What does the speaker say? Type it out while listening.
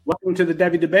Welcome to the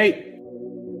Devy Debate.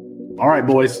 All right,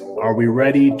 boys, are we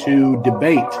ready to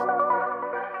debate?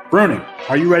 Bruning,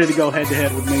 are you ready to go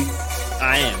head-to-head with me?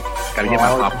 I am. Got to get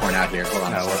my popcorn out here. Hold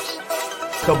on.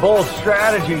 It's a bold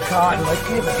strategy, Cotton. Let's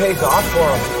see if it pays off for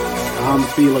him. I'm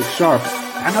Felix Sharp.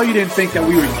 I know you didn't think that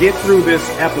we would get through this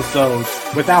episode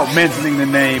without mentioning the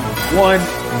name one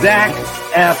Zach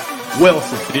F.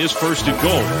 Wilson. It is first and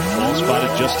goal. Ball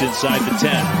spotted just inside the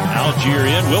 10. Algier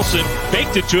in. Wilson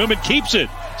faked it to him and keeps it.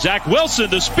 Zach Wilson,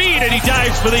 the speed, and he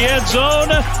dives for the end zone.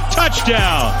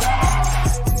 Touchdown.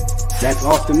 That's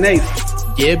Austin Nace.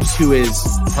 Gibbs, who is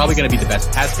probably going to be the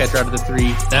best pass catcher out of the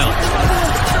three. Now,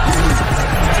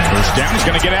 first down, he's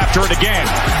going to get after it again.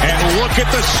 And look at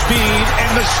the speed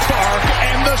and the spark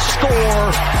and the score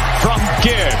from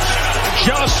Gibbs.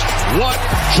 Just what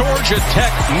Georgia Tech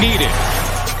needed.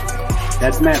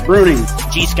 That's Matt Bruning.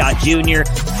 G. Scott Jr.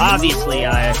 Obviously,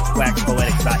 I waxed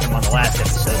poetic about him on the last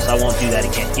episode, so I won't do that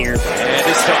again here. And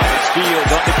this time it's Fields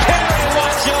on the carry.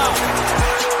 Watch out.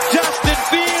 Justin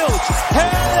Fields.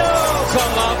 Hello,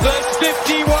 Columbus.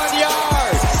 51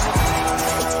 yards.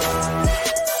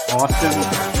 Austin,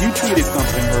 you tweeted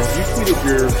something, bro. You tweeted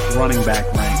your running back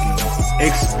rankings.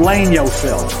 Explain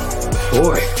yourself.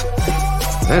 Boy,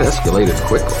 that escalated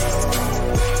quickly.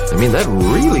 I mean, that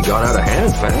really got out of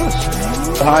hand fast.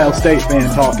 Ohio State fan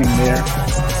talking there.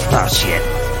 Oh, shit.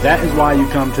 That is why you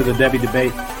come to the Devy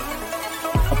Debate.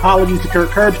 Apologies to Kirk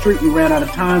Herbstreit. We ran out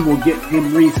of time. We'll get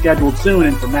him rescheduled soon.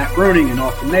 And for Matt Bruning and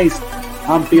Austin Nace,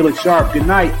 I'm Felix Sharp. Good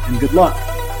night and good luck.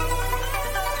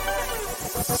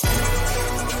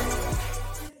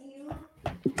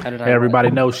 Hey,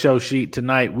 everybody, no show sheet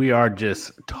tonight. We are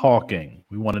just talking.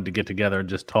 We wanted to get together and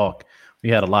just talk. We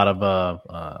had a lot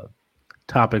of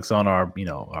topics on our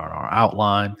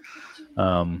outline.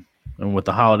 And with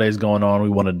the holidays going on, we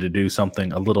wanted to do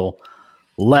something a little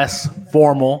less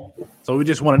formal. So we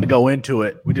just wanted to go into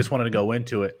it.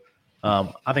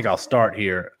 I think I'll start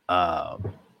here.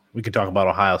 We could talk about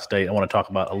Ohio State. I want to talk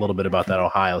about a little bit about that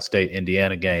Ohio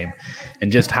State-Indiana game and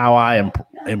just how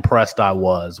impressed I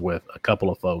was with a couple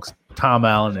of folks. Tom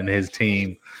Allen and his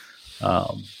team,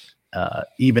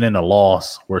 even in a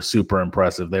loss, were super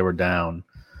impressive. They were down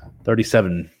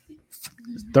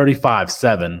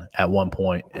 35-7 at one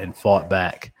point and fought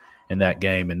back in that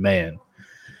game. And, man,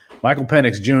 Michael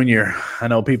Penix Jr., I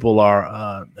know people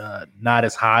are not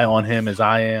as high on him as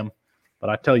I am, but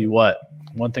I tell you what,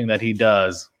 one thing that he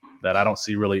does that I don't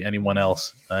see really anyone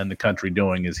else in the country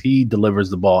doing is he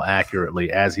delivers the ball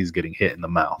accurately as he's getting hit in the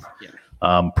mouth. Yeah.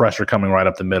 Pressure coming right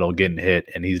up the middle, getting hit,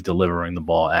 and he's delivering the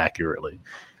ball accurately.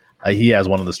 He has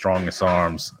one of the strongest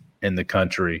arms in the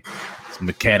country. His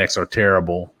mechanics are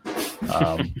terrible.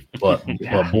 But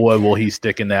boy, will he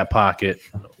stick in that pocket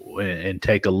and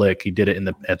take a lick. He did it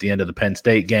at the end of the Penn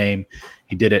State game.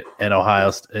 He did it at Ohio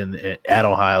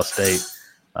State.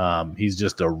 He's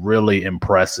just a really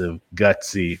impressive,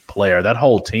 gutsy player. That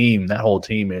whole team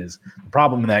is – the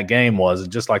problem in that game was,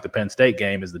 just like the Penn State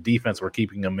game, is the defense were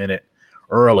keeping them in it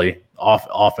early.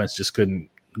 Offense just couldn't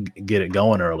get it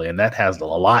going early, and that has a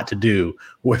lot to do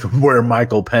with where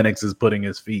Michael Penix is putting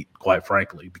his feet, quite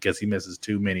frankly, because he misses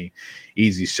too many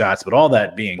easy shots. But all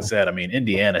that being said, I mean,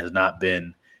 Indiana has not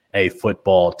been a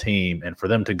football team, and for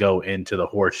them to go into the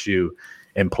Horseshoe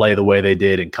and play the way they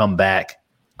did and come back,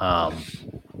 I'm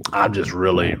just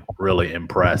really, really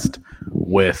impressed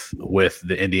with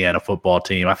the Indiana football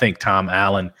team. I think Tom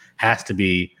Allen has to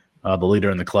be the leader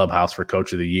in the clubhouse for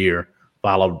Coach of the Year,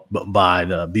 followed by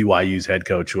the BYU's head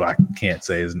coach, who I can't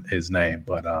say his name,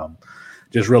 but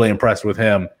just really impressed with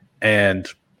him. And,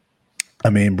 I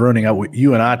mean, Bruning,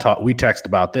 you and I we text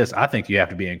about this. I think you have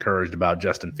to be encouraged about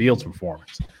Justin Fields'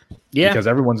 performance. Yeah. Because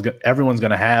everyone's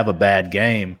going to have a bad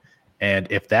game. And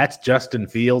if that's Justin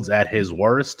Fields at his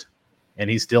worst and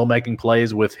he's still making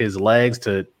plays with his legs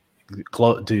to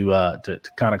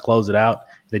kind of close it out.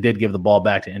 They did give the ball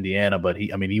back to Indiana, but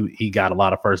he got a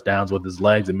lot of first downs with his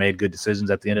legs and made good decisions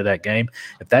at the end of that game.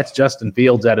 If that's Justin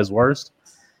Fields at his worst,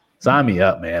 sign me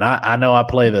up, man. I know I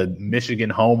play the Michigan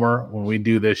homer when we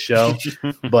do this show,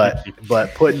 but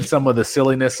putting some of the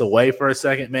silliness away for a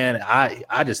second, man,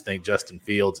 I just think Justin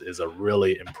Fields is a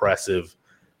really impressive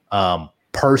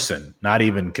person, not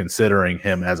even considering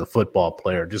him as a football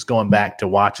player. Just going back to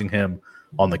watching him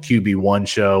on the QB1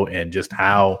 show and just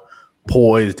how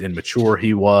poised and mature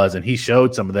he was, and he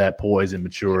showed some of that poise and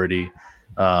maturity.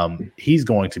 He's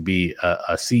going to be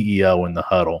a CEO in the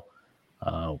huddle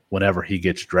whenever he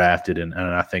gets drafted, and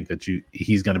I think that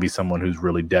he's going to be someone who's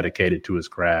really dedicated to his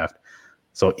craft.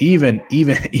 So even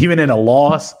in a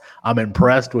loss, I'm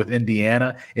impressed with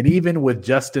Indiana, and even with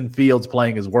Justin Fields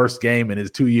playing his worst game in his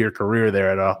 2-year career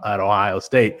there at Ohio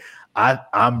State,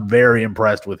 I'm very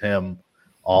impressed with him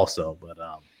also. But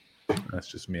that's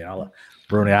just me.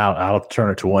 Bruni, I'll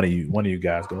turn it to one of you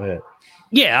guys. Go ahead.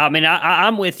 Yeah, I mean,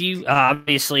 I'm with you.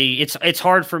 Obviously, it's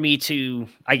hard for me to,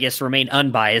 I guess, remain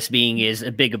unbiased, being as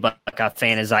big a Buckeye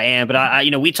fan as I am. But I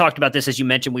we talked about this, as you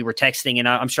mentioned. We were texting, and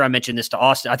I'm sure I mentioned this to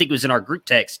Austin. I think it was in our group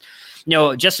text.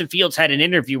 Justin Fields had an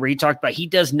interview where he talked about he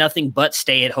does nothing but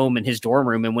stay at home in his dorm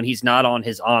room, and when he's not on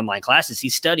his online classes,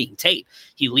 he's studying tape.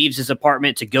 He leaves his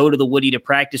apartment to go to the Woody to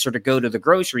practice or to go to the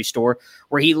grocery store,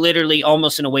 where he literally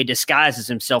almost in a way disguises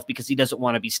himself because he doesn't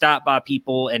want to be stopped by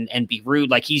people and be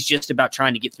rude. Like, he's just about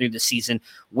trying to get through the season,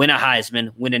 win a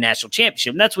Heisman, win a national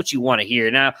championship, and that's what you want to hear.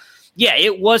 Now, yeah,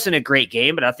 it wasn't a great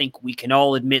game, but I think we can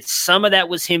all admit some of that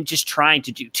was him just trying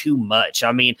to do too much.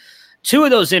 I mean, 2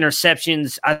 of those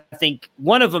interceptions, I think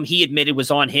one of them he admitted was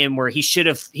on him, where he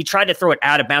tried to throw it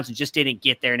out of bounds and just didn't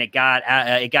get there, and it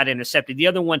got intercepted. The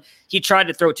other one, he tried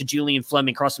to throw it to Julian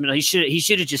Fleming across the middle. He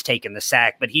should have just taken the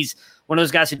sack, but he's one of those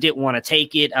guys who didn't want to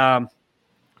take it.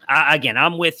 Again,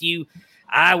 I'm with you.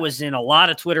 I was in a lot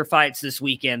of Twitter fights this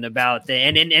weekend about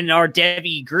and in our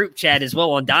Debbie group chat as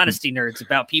well on Dynasty Nerds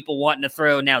about people wanting to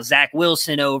throw now Zach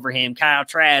Wilson over him, Kyle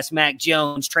Trask, Mac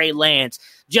Jones, Trey Lance,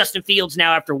 Justin Fields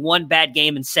now after one bad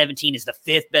game in 17 is the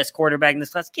 5th best quarterback in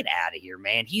this class. Get out of here,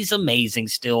 man. He's amazing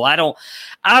still. I don't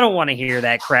want to hear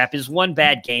that crap. His one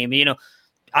bad game,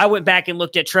 I went back and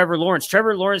looked at Trevor Lawrence.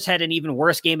 Trevor Lawrence had an even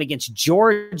worse game against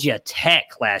Georgia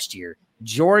Tech last year.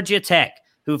 Georgia Tech,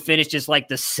 who finished as like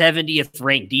the 70th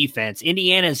ranked defense.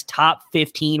 Indiana's top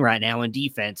 15 right now in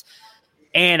defense.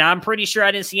 And I'm pretty sure I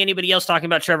didn't see anybody else talking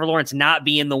about Trevor Lawrence not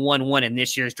being the 1-1 in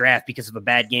this year's draft because of a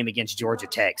bad game against Georgia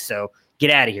Tech. So get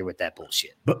out of here with that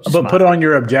bullshit. But put on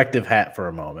your objective hat for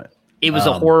a moment. It was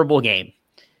a horrible game.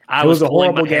 It was a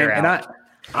horrible game. And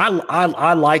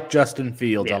I like Justin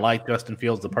Fields. Yeah. I like Justin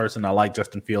Fields, the person. I like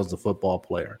Justin Fields, the football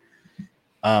player.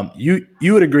 You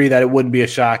would agree that it wouldn't be a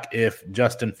shock if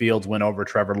Justin Fields went over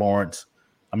Trevor Lawrence.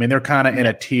 I mean, they're kind of in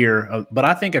a tier, but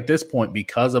I think at this point,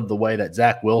 because of the way that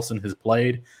Zach Wilson has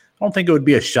played, I don't think it would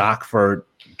be a shock for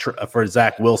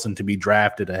Zach Wilson to be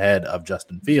drafted ahead of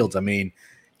Justin Fields. I mean,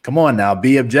 come on now,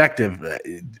 be objective.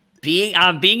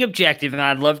 I'm being objective, and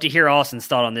I'd love to hear Austin's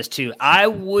thought on this too. I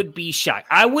would be shocked.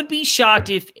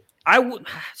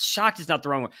 Shocked is not the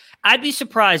wrong word. I'd be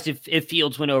surprised if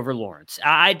Fields went over Lawrence.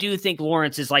 I do think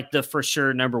Lawrence is like the for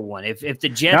sure number one. If the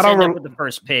Jets end up with the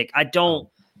first pick, I don't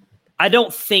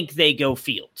think they go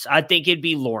Fields. I think it'd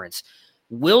be Lawrence.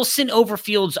 Wilson over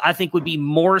Fields, I think, would be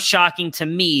more shocking to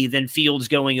me than Fields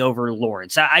going over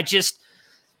Lawrence. I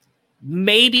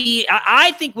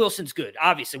think Wilson's good.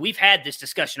 Obviously, we've had this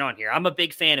discussion on here. I'm a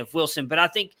big fan of Wilson, but I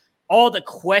think all the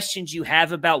questions you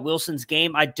have about Wilson's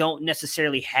game, I don't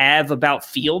necessarily have about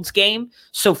Fields' game.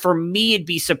 So for me, it'd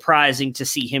be surprising to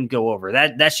see him go over.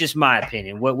 That's just my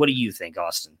opinion. What do you think,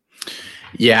 Austin?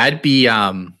 Yeah, I'd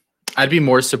be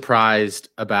more surprised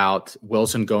about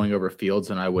Wilson going over Fields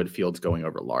than I would Fields going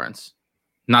over Lawrence.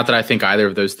 Not that I think either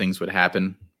of those things would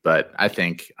happen, but I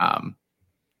think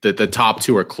the top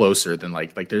 2 are closer than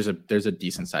like there's a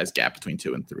decent sized gap between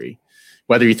 2 and 3.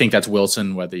 Whether you think that's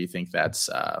Wilson, whether you think that's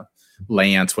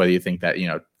Lance, whether you think that,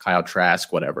 Kyle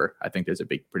Trask, whatever, I think there's a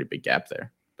pretty big gap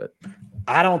there. But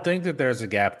I don't think that there's a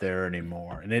gap there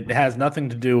anymore. And it has nothing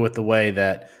to do with the way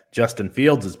that Justin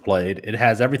Fields has played. It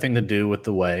has everything to do with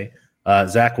the way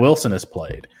Zach Wilson has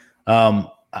played.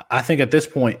 I think at this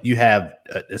point you have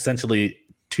essentially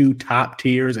 2 top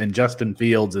tiers, and Justin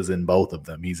Fields is in both of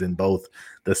them. He's in both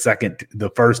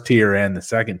the first tier and the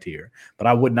second tier. But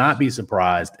I would not be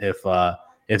surprised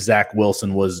if Zach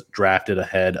Wilson was drafted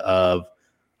ahead of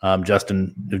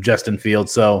Justin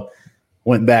Fields. So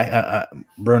went back,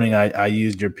 Bruning, I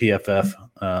used your PFF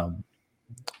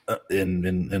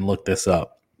and looked this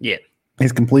up. Yeah.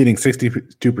 He's completing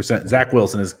 62%. Zach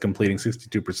Wilson is completing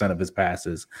 62% of his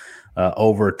passes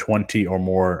over 20 or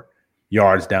more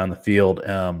yards down the field,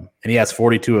 and he has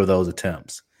 42 of those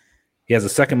attempts. He has the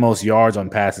second most yards on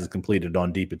passes completed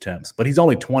on deep attempts, but he's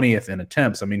only 20th in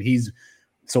attempts. I mean,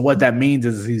 so what that means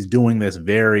is he's doing this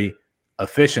very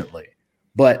efficiently.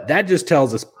 But that just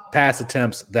tells us pass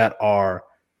attempts that are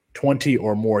 20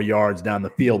 or more yards down the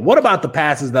field. What about the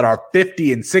passes that are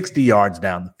 50 and 60 yards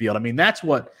down the field? I mean,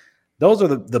 those are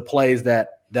the plays that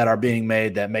are being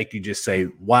made that make you just say,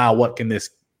 wow, what can this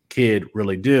kid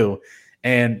really do?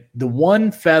 And the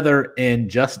one feather in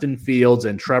Justin Fields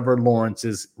and Trevor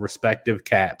Lawrence's respective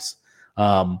caps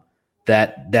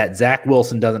that Zach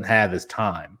Wilson doesn't have is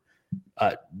time.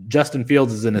 Justin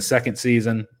Fields is in his second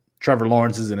season. Trevor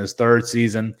Lawrence is in his third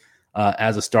season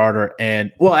as a starter.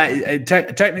 And, well,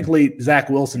 technically Zach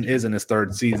Wilson is in his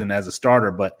third season as a starter,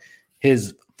 but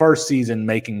his first season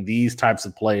making these types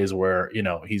of plays where,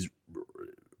 he's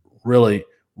really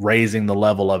raising the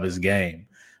level of his game.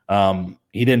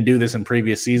 He didn't do this in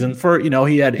previous seasons for,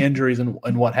 he had injuries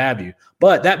and what have you.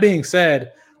 But that being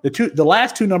said, the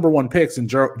last two number one picks in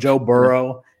Joe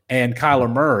Burrow and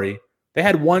Kyler Murray, they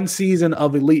had one season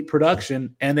of elite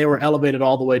production and they were elevated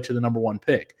all the way to the number one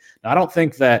pick. Now, I don't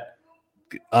think that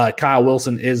Kyle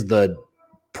Wilson is the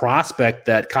prospect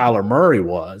that Kyler Murray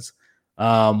was.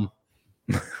 Yeah,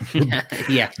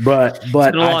 but it's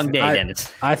been a long day,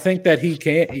 Dennis. I think that he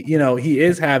can, he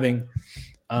is having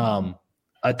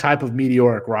a type of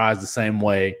meteoric rise the same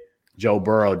way Joe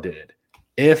Burrow did.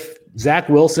 If Zach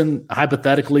Wilson,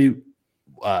 hypothetically,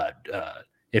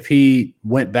 if he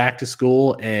went back to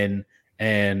school and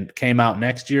came out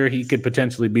next year, he could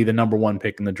potentially be the number one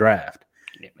pick in the draft.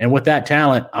 Yeah. And with that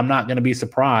talent, I'm not going to be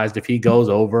surprised if he goes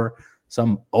over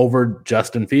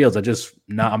Justin Fields.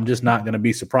 I'm just not going to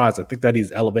be surprised. I think that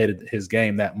he's elevated his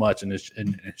game that much and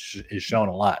is shown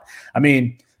a lot. I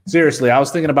mean, seriously, I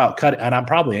was thinking about cutting, and I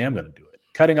probably am going to do it,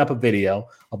 cutting up a video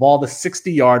of all the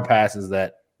 60-yard passes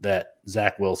that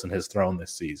Zach Wilson has thrown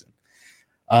this season.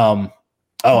 I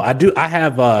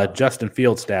have Justin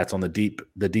Fields stats on the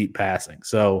deep passing.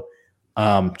 So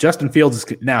Justin Fields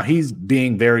now he's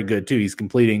being very good too. He's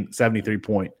completing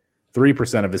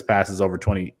 73.3% of his passes over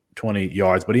 20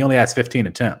 yards, but he only has 15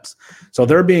 attempts. So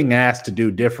they're being asked to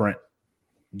do different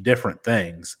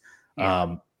things.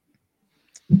 Yeah.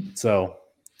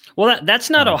 Well, that's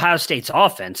not Ohio State's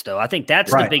offense, though. I think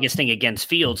that's right. The biggest thing against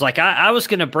Fields. Like I was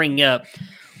going to bring up,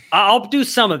 I'll do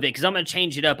some of it because I'm going to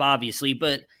change it up, obviously.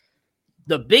 But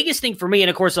the biggest thing for me, and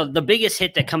of course, the biggest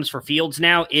hit that comes for Fields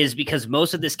now is because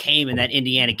most of this came in that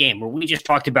Indiana game where we just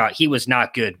talked about he was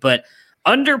not good. But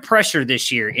under pressure this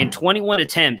year, in 21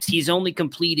 attempts, he's only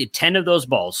completed 10 of those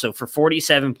balls. So for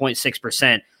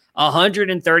 47.6%.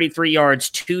 133 yards,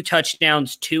 2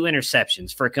 touchdowns, 2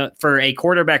 interceptions for a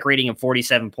quarterback rating of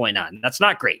 47.9. That's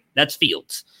not great. That's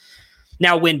Fields.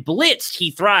 Now, when blitzed,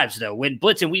 he thrives, though. When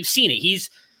blitzed, and we've seen it, he's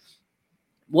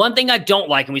one thing I don't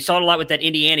like, and we saw it a lot with that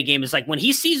Indiana game, is like when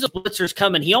he sees the blitzers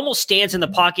coming, he almost stands in the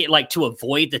pocket like to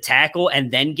avoid the tackle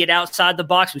and then get outside the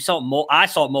box. I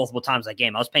saw it multiple times that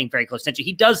game. I was paying very close attention.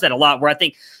 He does that a lot, where I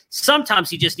think sometimes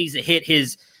he just needs to hit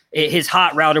his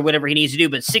hot route or whatever he needs to do,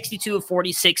 but 62 of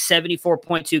 46,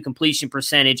 74.2 completion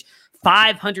percentage,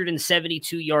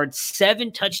 572 yards, 7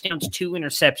 touchdowns, 2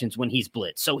 interceptions when he's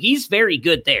blitzed. So he's very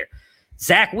good there.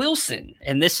 Zach Wilson,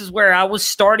 and this is where I was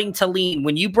starting to lean.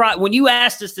 When you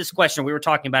asked us this question, we were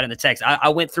talking about it in the text, I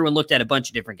went through and looked at a bunch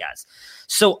of different guys.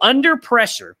 So under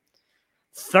pressure,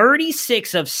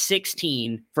 36 of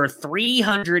 16 for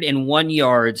 301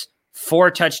 yards,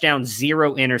 4 touchdowns,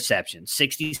 0 interceptions,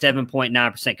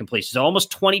 67.9% completion. So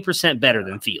almost 20% better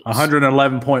than Fields.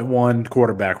 111.1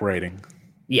 quarterback rating.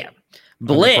 Yeah.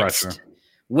 Blitzed.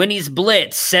 When he's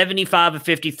blitzed, 75 of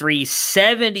 53,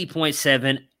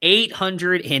 70.7,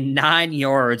 809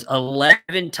 yards,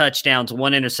 11 touchdowns,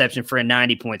 1 interception for a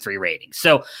 90.3 rating.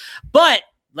 So, but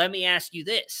let me ask you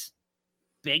this.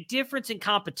 Big difference in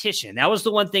competition. That was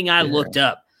the one thing I looked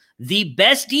up. The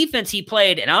best defense he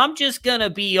played, and I'm just going to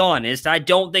be honest, I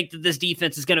don't think that this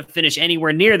defense is going to finish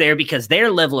anywhere near there because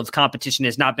their level of competition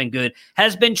has not been good,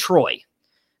 has been Troy,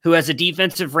 who has a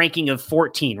defensive ranking of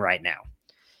 14 right now.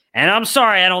 And I'm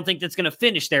sorry, I don't think that's going to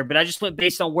finish there, but I just went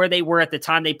based on where they were at the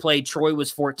time they played. Troy was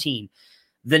 14.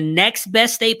 The next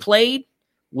best they played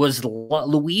was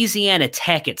Louisiana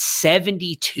Tech at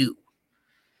 72.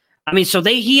 I mean, so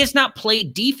he has not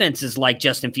played defenses like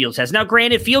Justin Fields has. Now,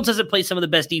 granted, Fields hasn't played some of the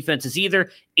best defenses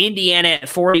either. Indiana at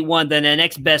 41. Then the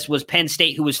next best was Penn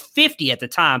State, who was 50 at the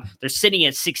time. They're sitting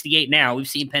at 68 now. We've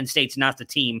seen Penn State's not the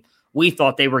team we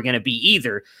thought they were going to be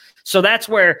either. So that's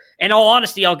where, in all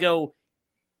honesty, I'll go.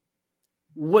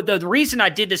 The reason I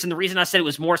did this and the reason I said it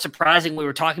was more surprising, we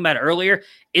were talking about it earlier,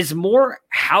 is more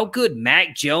how good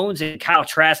Mac Jones and Kyle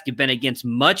Trask have been against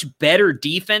much better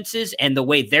defenses, and the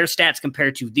way their stats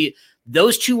compared to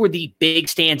those two were the big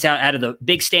standouts out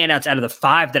of the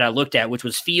 5 that I looked at, which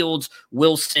was Fields,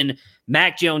 Wilson,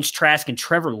 Mac Jones, Trask, and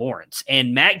Trevor Lawrence.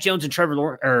 And Mac Jones and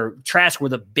Trask were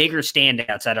the bigger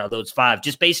standouts out of those 5,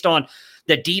 just based on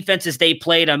the defenses they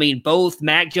played. I mean, both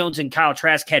Mac Jones and Kyle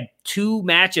Trask had 2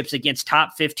 matchups against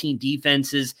top 15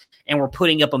 defenses and were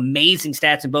putting up amazing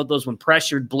stats in both those when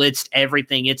pressured, blitzed,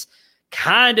 everything. It's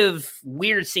kind of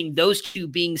weird seeing those 2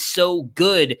 being so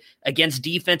good against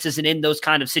defenses and in those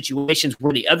kind of situations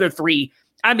where the other 3,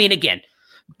 I mean, again,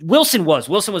 Wilson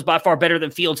was by far better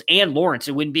than Fields and Lawrence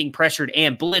and when being pressured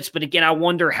and blitzed. But again, I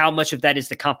wonder how much of that is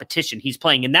the competition he's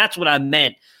playing. And that's what I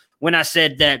meant when I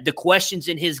said that the questions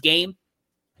in his game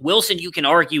Wilson, you can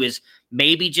argue, is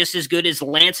maybe just as good as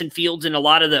Lance and Fields and a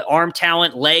lot of the arm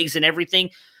talent, legs, and everything.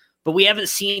 But we haven't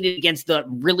seen it against the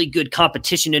really good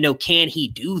competition to know, can he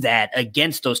do that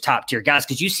against those top-tier guys?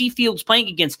 Because you see Fields playing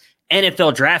against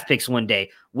NFL draft picks one day.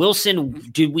 Wilson,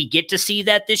 did we get to see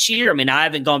that this year? I mean, I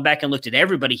haven't gone back and looked at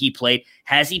everybody he played.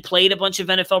 Has he played a bunch of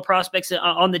NFL prospects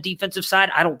on the defensive side?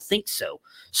 I don't think so.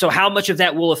 So how much of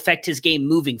that will affect his game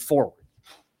moving forward?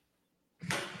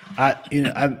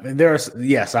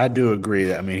 Yes, I do agree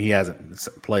that, I mean, he hasn't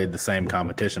played the same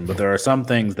competition, but there are some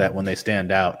things that when they stand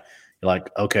out, you're like,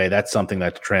 okay, that's something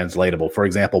that's translatable. For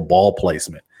example, ball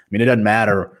placement. I mean, it doesn't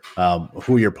matter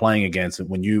who you're playing against.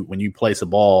 When you place a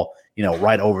ball,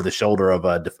 right over the shoulder of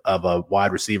a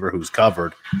wide receiver who's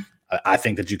covered, I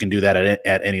think that you can do that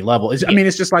at any level. I mean,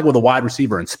 it's just like with a wide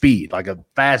receiver and speed. Like a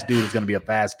fast dude is going to be a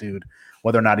fast dude,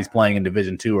 whether or not he's playing in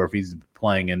Division II or if he's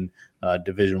playing in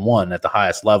Division I at the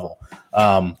highest level.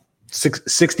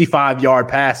 65-yard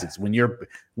passes when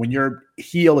your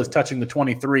heel is touching the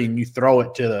 23 and you throw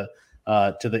it to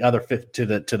the other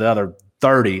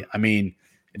 30. I mean,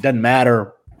 it doesn't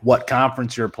matter what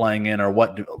conference you're playing in or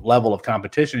what level of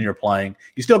competition you're playing.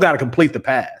 You still got to complete the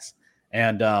pass.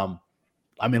 And I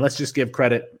mean, let's just give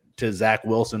credit to Zach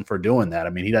Wilson for doing that. I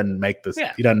mean, he doesn't make this.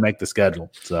 Yeah. He doesn't make the schedule.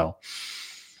 So.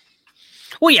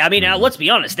 Well, yeah, I mean, let's be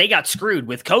honest. They got screwed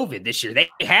with COVID this year. They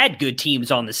had good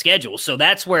teams on the schedule. So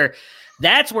that's where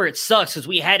it sucks, because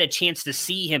we had a chance to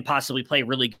see him possibly play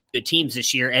really good teams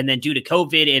this year. And then due to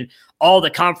COVID and all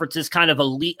the conferences kind of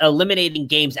eliminating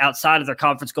games outside of their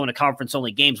conference, going to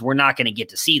conference-only games, we're not going to get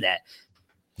to see that.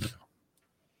 You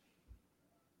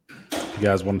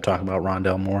guys want to talk about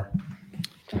Rondale Moore?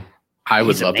 I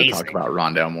would love to talk about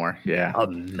Rondale Moore. Yeah.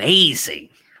 Amazing.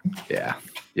 Yeah.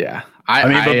 I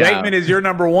mean, but Bateman is your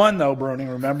number one, though, Brony,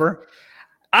 remember?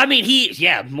 I mean,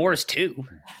 Moore's 2.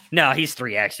 No, he's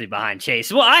 3 actually behind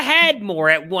Chase. Well, I had Moore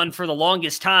at 1 for the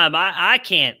longest time. I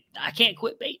can't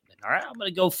quit Bateman. All right, I'm going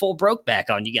to go full broke back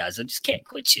on you guys. I just can't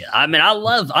quit you. I mean, I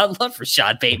love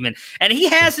Rashad Bateman, and he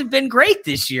hasn't been great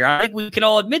this year. I think we can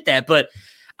all admit that, but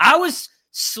I was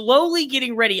slowly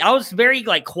getting ready. I was very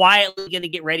quietly going to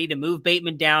get ready to move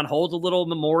Bateman down, hold a little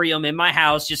memoriam in my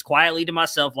house, just quietly to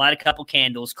myself, light a couple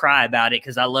candles, cry about it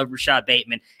because I love Rashad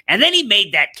Bateman. And then he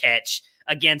made that catch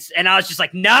and I was just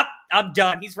like, nope, I'm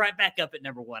done. He's right back up at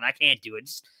number 1. I can't do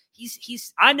it.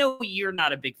 I know you're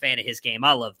not a big fan of his game.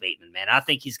 I love Bateman, man. I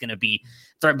think he's going to be,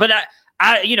 but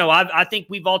I think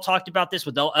we've all talked about this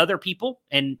with other people,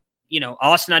 and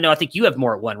Austin, I think you have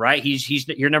Moore at 1, right? He's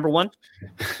your number 1.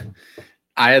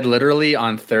 I had literally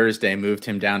on Thursday moved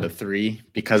him down to 3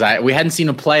 because we hadn't seen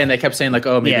him play, and they kept saying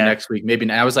maybe next week, maybe.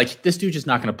 And I was like, this dude's just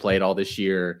not going to play it all this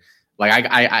year.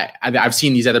 I've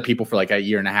seen these other people for a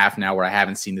year and a half now where I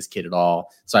haven't seen this kid at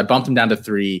all. So I bumped him down to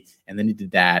 3, and then he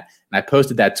did that. And I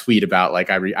posted that tweet about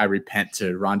I repent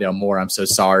to Rondale Moore. I'm so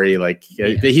sorry.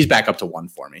 He's back up to 1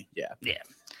 for me. Yeah.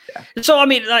 So I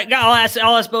mean, I'll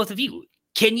ask both of you.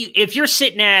 Can you, if you're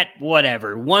sitting at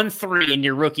 1-3 in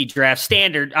your rookie draft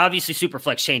standard, obviously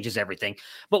Superflex changes everything,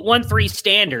 but 1-3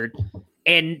 standard,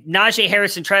 and Najee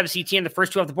Harris and Travis Etienne, the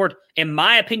first 2 off the board, in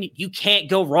my opinion, you can't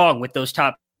go wrong with those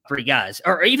top 3 guys,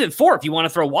 or even 4 if you want to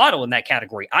throw Waddle in that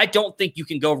category. I don't think you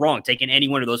can go wrong taking any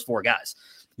one of those 4 guys.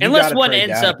 Unless one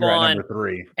ends up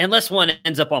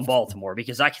on Baltimore,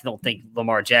 because I don't think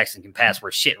Lamar Jackson can pass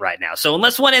worth shit right now. So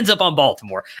unless one ends up on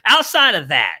Baltimore, outside of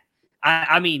that,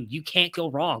 I mean, you can't go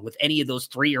wrong with any of those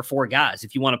 3 or 4 guys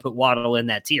if you want to put Waddle in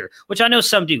that tier, which I know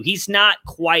some do. He's not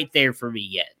quite there for me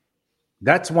yet.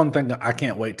 That's one thing that I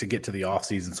can't wait to get to the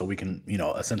offseason so we can,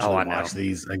 essentially watch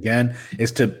these again,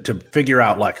 is to figure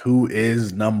out who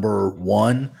is number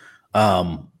 1,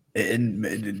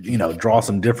 and draw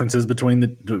some differences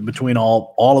between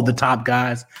all of the top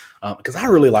guys. Because I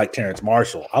really like Terrence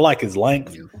Marshall. I like his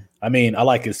length. I mean, I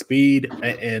like his speed,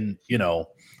 and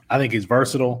I think he's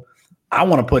versatile. I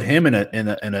want to put him in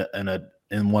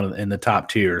the top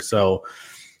tier. So,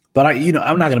 but I'm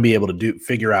not going to be able to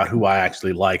figure out who I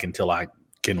actually like until I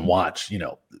can watch,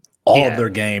 all of their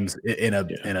games in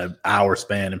an hour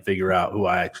span and figure out who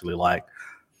I actually like.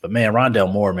 But man,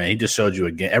 Rondale Moore, man, he just showed you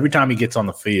again. Every time he gets on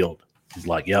the field, he's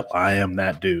like, "Yep, I am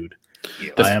that dude.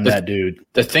 That dude."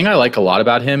 The thing I like a lot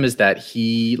about him is that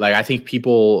he, I think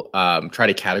people try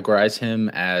to categorize him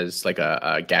as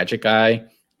a gadget guy.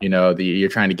 You're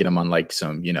trying to get him on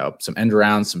some end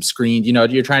around, some screen.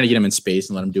 You're trying to get him in space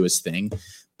and let him do his thing.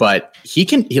 but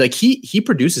he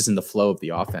produces in the flow of the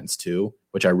offense too,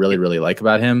 which I really, really like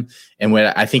about him. And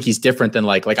when I think he's different than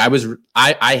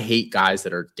I hate guys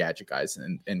that are gadget guys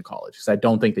in college because I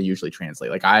don't think they usually translate.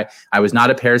 Like I was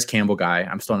not a Paris Campbell guy.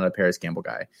 I'm still not a Paris Campbell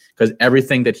guy because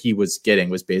everything that he was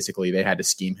getting was basically they had to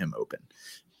scheme him open.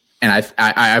 And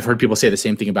I've heard people say the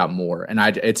same thing about Moore, and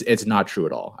it's not true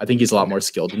at all. I think he's a lot more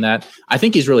skilled than that. I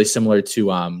think he's really similar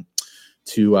to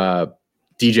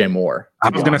DJ Moore. I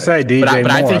was going to say DJ Moore.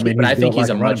 But I think he's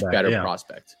a much better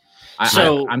prospect.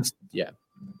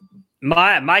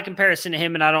 My comparison to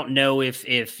him, and I don't know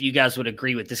if you guys would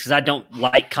agree with this because I don't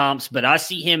like comps, but I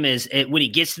see him as when he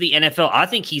gets to the NFL, I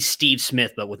think he's Steve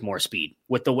Smith, but with more speed.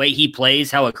 With the way he plays,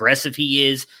 how aggressive he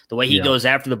is, the way he goes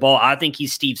after the ball, I think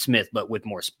he's Steve Smith, but with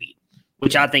more speed,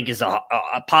 which I think is a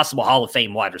possible Hall of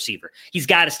Fame wide receiver. He's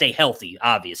got to stay healthy,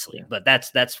 obviously, but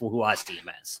that's who I see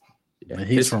him as. Yeah,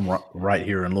 he's from right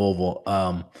here in Louisville.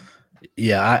 I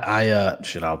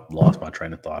lost my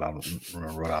train of thought. I don't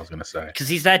remember what I was going to say. Because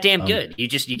he's that damn good.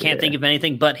 You can't think of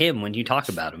anything but him when you talk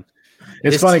about him.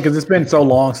 It's funny because it's been so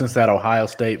long since that Ohio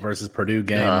State versus Purdue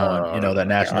game on, that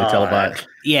nationally televised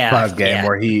game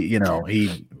where he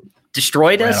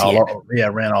destroyed us.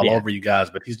 Ran all over you guys.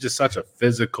 But he's just such a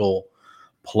physical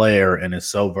player and is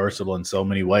so versatile in so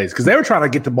many ways. Because they were trying to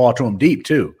get the ball to him deep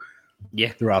too. Yeah,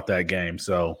 throughout that game.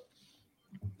 So.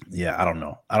 Yeah, I don't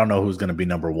know. I don't know who's going to be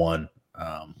number one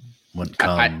when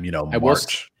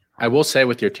March. I will say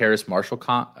with your Terrace Marshall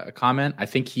comment, I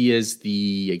think he is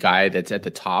the guy that's at the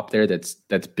top there. That's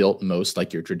built most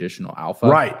like your traditional alpha.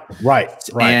 Right.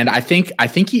 And I think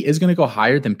he is going to go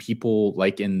higher than people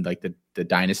like in like the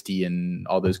dynasty and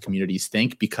all those communities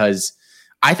think because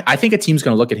I think a team's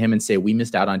going to look at him and say we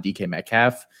missed out on DK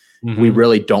Metcalf. Mm-hmm. We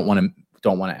really don't want to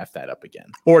F that up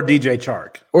again. Or DJ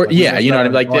Chark. Or you know what I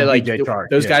mean? Like Chark,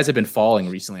 those guys have been falling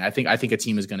recently. I think a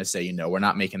team is going to say, we're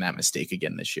not making that mistake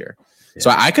again this year. Yeah.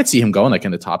 So I could see him going like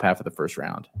in the top half of the first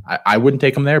round. I wouldn't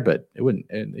take him there, but it wouldn't,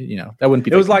 that wouldn't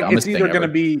be. It was like it's either going to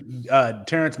be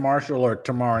Terrence Marshall or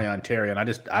Tamarion Terry, and I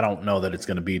don't know that it's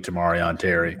going to be Tamarion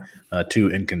Terry.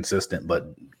 Too inconsistent, but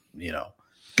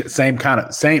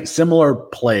similar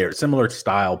players, similar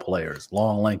style players,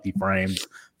 long, lengthy frames.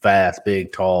 Fast,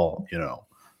 big, tall, So,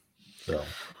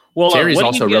 Terry's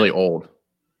also really old.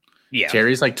 Yeah,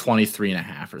 Terry's like 23 and a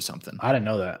half or something. I didn't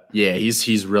know that. Yeah,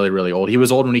 he's really, really old. He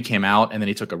was old when he came out, and then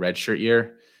he took a redshirt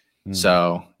year.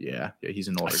 So yeah, he's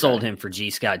an older. I sold him for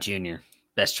G. Scott Jr.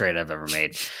 Best trade I've ever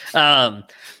made. I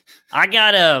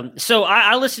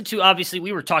listened to, obviously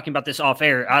we were talking about this off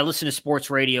air. I listen to sports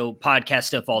radio podcast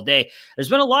stuff all day. There's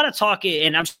been a lot of talk,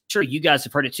 and I'm sure you guys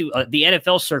have heard it too. The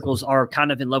NFL circles are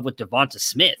kind of in love with Devonta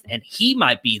Smith, and he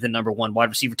might be the number one wide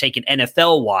receiver taken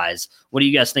NFL wise. What do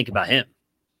you guys think about him?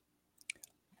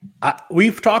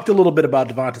 We've talked a little bit about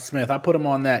Devonta Smith. I put him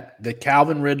on the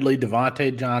Calvin Ridley,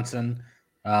 Deontay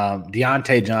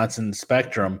Johnson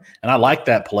spectrum, and I like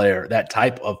that player, that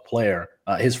type of player.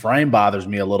 His frame bothers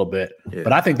me a little bit,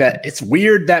 but I think that it's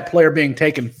weird that player being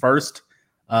taken first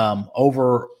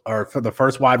for the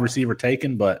first wide receiver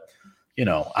taken. But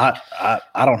I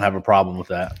don't have a problem with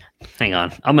that. Hang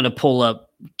on, I'm going to pull up.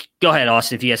 Go ahead,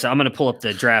 Austin. If yes, I'm going to pull up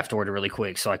the draft order really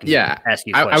quick so I can ask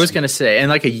you a question. I was going to say, in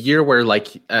like a year where like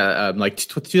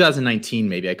 2019,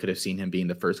 maybe I could have seen him being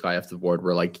the first guy off the board.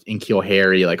 Where like N'Keal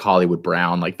Harry, like Hollywood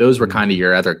Brown, like those were kind of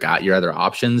your other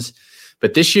options.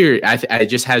 But this year, it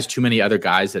just has too many other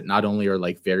guys that not only are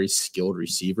like very skilled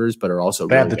receivers, but are also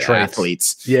really good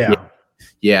athletes.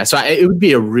 Yeah. So it would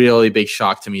be a really big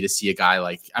shock to me to see a guy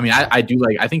like. I mean, I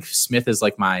think Smith is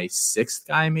like my sixth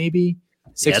guy, maybe.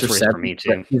 6 or 7 for me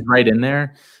too. He's right in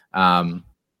there.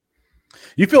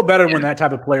 You feel better when that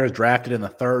type of player is drafted in the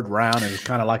third round and is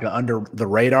kind of like an under the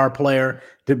radar player.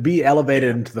 To be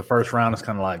elevated into the first round is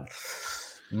kind of like.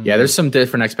 Yeah, there's some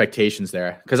different expectations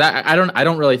there because I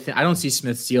don't see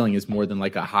Smith's ceiling as more than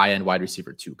like a high end wide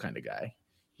receiver 2 kind of guy.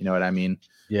 You know what I mean?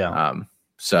 Yeah.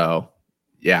 So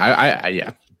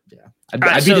yeah,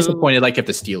 I'd be disappointed like if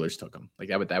the Steelers took him. Like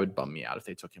that would bum me out if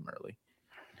they took him early.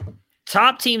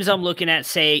 Top teams I'm looking at,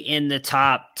 say, in the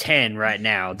top 10 right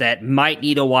now that might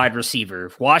need a wide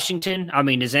receiver. Washington, I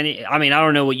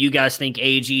don't know what you guys think.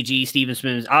 AGG, Steven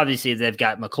Smith, obviously they've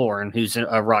got McLaurin, who's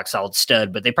a rock-solid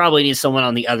stud, but they probably need someone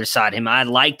on the other side of him. I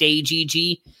liked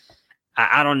AGG.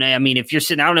 I don't know. I mean, if you're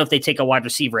sitting, I don't know if they take a wide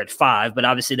receiver at 5, but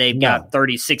obviously they've got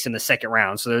 36 in the second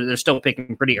round, so they're still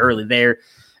picking pretty early there.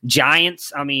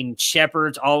 Giants, I mean,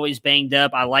 Shepard's always banged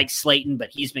up. I like Slayton, but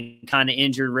he's been kind of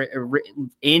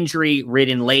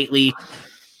injury-ridden lately.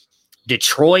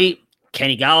 Detroit,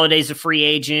 Kenny Galladay's a free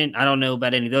agent. I don't know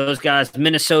about any of those guys.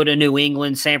 Minnesota, New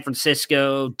England, San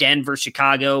Francisco, Denver,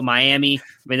 Chicago, Miami. I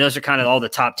mean, those are kind of all the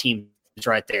top teams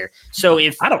right there. So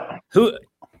go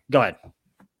ahead.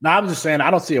 No, I was just saying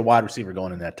I don't see a wide receiver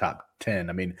going in that top 10.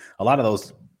 I mean, a lot of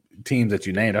those teams that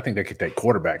you named, I think they could take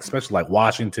quarterbacks, especially like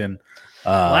Washington.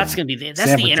 That's going to be the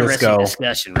interesting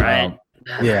discussion, right?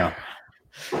 Yeah.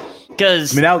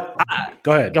 Because go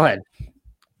ahead. Go ahead.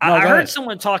 No, I heard ahead.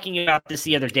 someone talking about this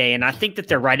the other day, and I think that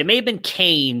they're right. It may have been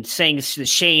Kane saying this,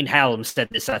 Shane Hallam said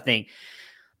this, I think,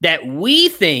 that we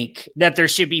think that there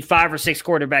should be 5 or 6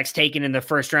 quarterbacks taken in the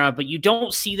first round, but you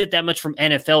don't see that much from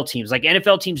NFL teams. Like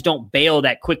NFL teams don't bail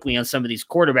that quickly on some of these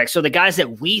quarterbacks. So the guys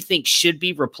that we think should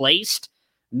be replaced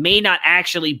may not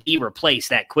actually be replaced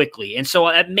that quickly. And so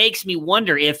that makes me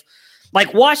wonder if,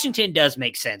 like, Washington does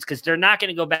make sense because they're not going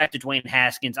to go back to Dwayne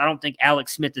Haskins. I don't think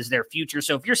Alex Smith is their future.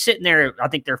 So if you're sitting there, I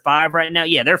think they're 5 right now.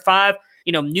 Yeah, they're 5.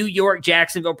 New York,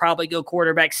 Jacksonville probably go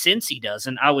quarterback. Cincy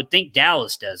doesn't. I would think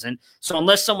Dallas doesn't. So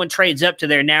unless someone trades up to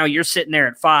there now, you're sitting there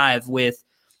at 5 with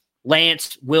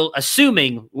Lance,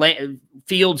 assuming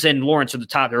Fields and Lawrence are the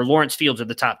top, or Lawrence Fields are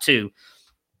the top 2.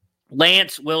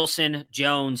 Lance, Wilson,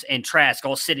 Jones, and Trask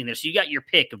all sitting there. So you got your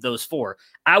pick of those 4.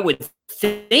 I would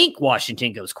think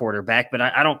Washington goes quarterback, but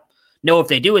I don't know if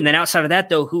they do. And then outside of that,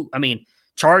 though,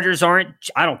 Chargers aren't.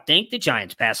 I don't think the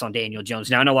Giants pass on Daniel Jones.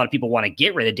 Now, I know a lot of people want to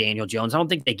get rid of Daniel Jones. I don't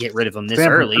think they get rid of him this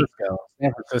early.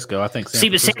 San Francisco, I think.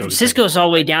 San Francisco's all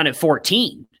the way down at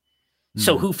 14.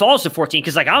 So who falls to 14?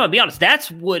 Because, I'm going to be honest, that's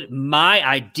what my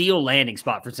ideal landing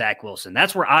spot for Zach Wilson.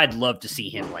 That's where I'd love to see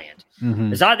him land.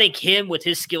 Because I think him with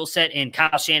his skill set and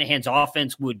Kyle Shanahan's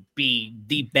offense would be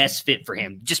the best fit for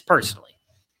him, just personally.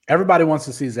 Everybody wants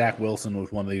to see Zach Wilson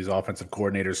with one of these offensive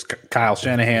coordinators, Kyle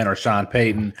Shanahan or Sean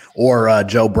Payton or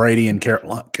Joe Brady in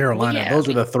Carolina. Those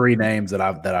are the 3 names that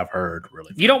I've heard.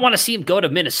 Really, you don't want to see him go to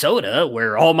Minnesota,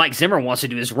 where all Mike Zimmer wants to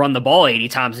do is run the ball 80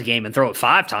 times a game and throw it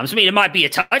 5 times. I mean, it might be a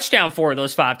touchdown 4 of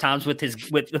those 5 times with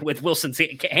with Wilson's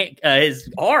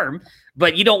his arm,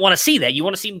 but you don't want to see that. You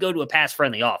want to see him go to a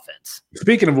pass-friendly offense.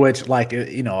 Speaking of which,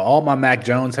 all my Mac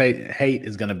Jones hate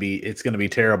is going to be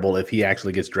terrible if he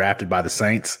actually gets drafted by the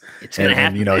Saints. It's going to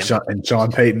happen. And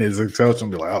Sean Payton is going to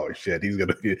be like, oh shit, he's going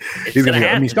to be.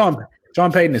 I mean,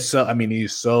 Sean Payton is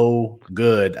he's so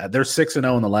good. They're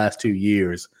 6-0 in the last 2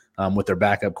 years with their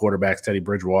backup quarterbacks, Teddy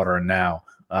Bridgewater, and now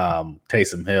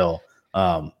Taysom Hill.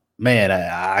 Man,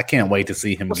 I can't wait to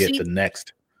see him get the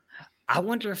next. I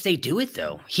wonder if they do it,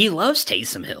 though. He loves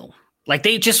Taysom Hill. Like,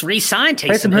 they just re-signed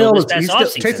Taysom Hill this past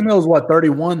offseason. Taysom Hill is,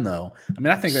 31, though? I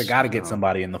mean, I think they got to get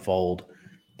somebody in the fold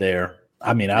there.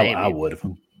 I mean, I would have.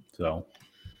 So,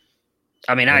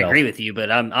 I mean, I agree with you, but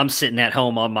I'm sitting at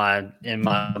home on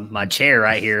my chair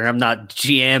right here. I'm not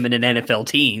GM in an NFL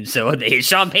team, so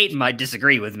Sean Payton might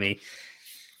disagree with me.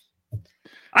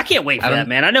 I can't wait for that,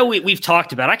 man. I know we've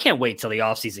talked about it. I can't wait till the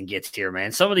offseason gets here,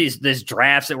 man. Some of these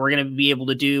drafts that we're going to be able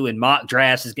to do and mock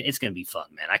drafts, it's going to be fun,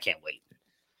 man. I can't wait.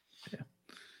 Yeah.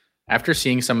 After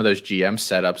seeing some of those GM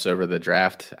setups over the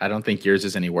draft, I don't think yours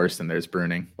is any worse than theirs,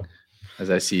 Bruning. As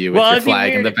I see you with your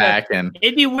flag in the back, and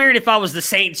it'd be weird if I was the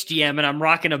Saints GM and I'm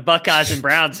rocking a Buckeyes and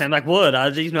Browns. And I'm like, what? I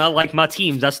like my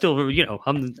teams. I still,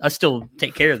 I still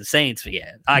take care of the Saints. But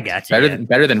yeah, I got you.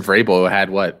 Better than Vrabel, who had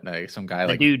what? Like some guy,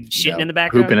 the dude shitting in the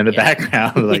background, hooping in the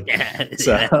background. Like,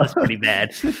 that's pretty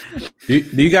bad. Do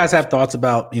you guys have thoughts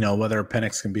about whether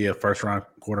Penix can be a first round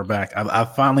quarterback?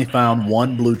 I've finally found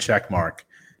one blue check mark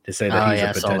to say that he's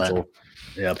a potential.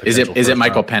 Yeah, is it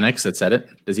Michael Penix that said it?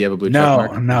 Does he have a blue check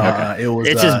mark? No.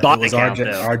 Okay. It's his bot account.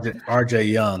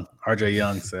 RJ Young. RJ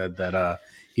Young said that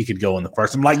he could go in the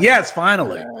first. I'm like, yes,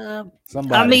 finally.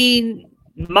 Somebody. I mean,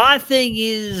 my thing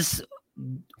is,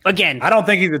 again, I don't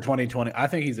think he's a 2020. I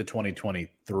think he's a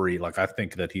 2023. Like, I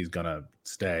think that he's gonna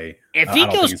stay. If he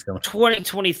goes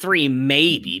 2023,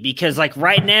 maybe, because like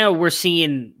right now we're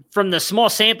seeing from the small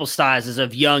sample sizes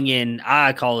of Young and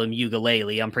I call him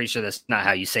Ukulele. I'm pretty sure that's not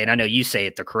how you say it. I know you say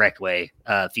it the correct way,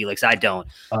 Felix. I don't.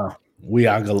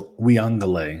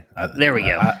 Weungale. There we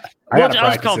go. I'll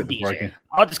just call him DJ.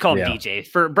 I'll just call him DJ.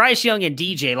 For Bryce Young and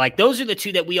DJ, like those are the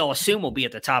 2 that we all assume will be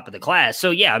at the top of the class.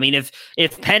 So yeah, I mean, if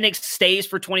Penix stays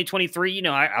for 2023,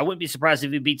 I wouldn't be surprised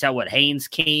if he beats out Haynes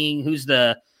King, who's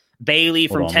the Bailey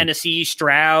from Tennessee,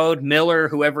 Stroud, Miller,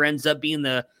 whoever ends up being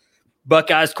the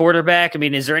Buckeyes quarterback. I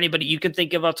mean, is there anybody you can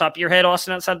think of off the top of your head,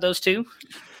 Austin, outside of those 2?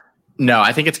 No,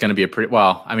 I think it's going to be a pretty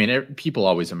well. I mean, people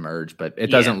always emerge, but it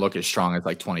doesn't look as strong as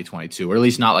like 2022, or at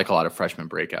least not like a lot of freshman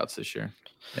breakouts this year.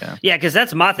 Yeah, because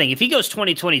that's my thing. If he goes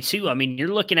 2022, I mean, you're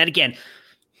looking at, again,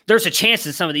 there's a chance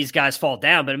that some of these guys fall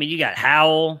down, but I mean, you got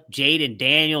Howell, Jaden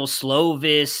Daniels,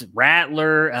 Slovis,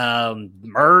 Rattler,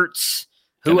 Mertz.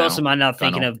 Who else am I not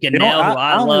thinking of? Gannell, who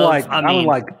I love. I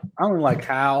only like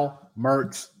Howell,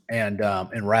 Mertz, and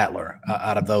Rattler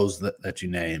out of those that you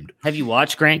named. Have you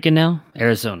watched Grant Gannell,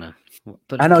 Arizona?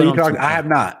 I know you talked. I have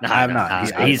not. I have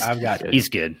not. He's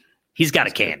good. He's got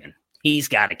a cannon. He's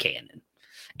got a cannon.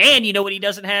 And you know what he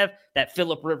doesn't have? That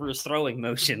Phillip Rivers throwing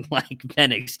motion like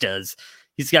Penix does.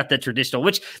 He's got that traditional,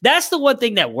 which that's the one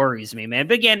thing that worries me, man.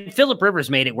 But again, Phillip Rivers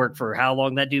made it work for how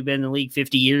long that dude been in the league?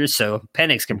 50 years. So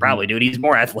Penix can probably do it. He's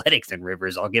more athletic than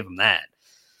Rivers. I'll give him that.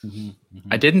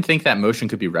 I didn't think that motion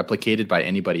could be replicated by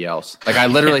anybody else. Like I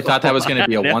literally thought that was going to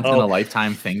be a once in a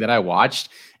lifetime thing that I watched.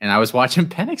 And I was watching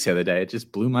Penix the other day. It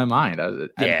just blew my mind.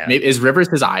 Is Rivers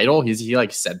his idol? He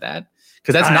like said that?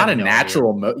 Because that's not a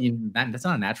natural that's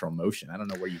not a natural motion. I don't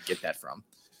know where you get that from.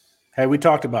 Hey, we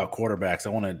talked about quarterbacks. I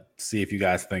want to see if you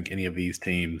guys think any of these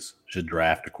teams should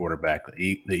draft a quarterback.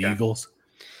 The Eagles?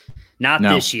 Not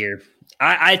this year.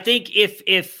 I think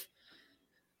if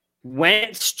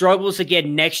Wentz struggles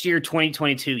again next year,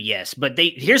 2022, yes. But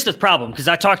here's the problem, because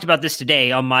I talked about this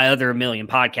today on my other Million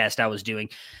podcast I was doing.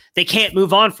 They can't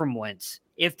move on from Wentz.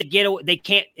 If they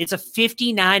can't. It's a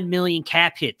 $59 million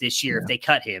cap hit this year if they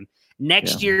cut him.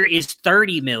 Next year is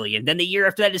 $30 million. Then the year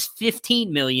after that is $15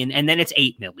 million, and then it's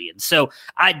 $8 million. So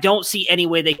I don't see any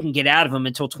way they can get out of him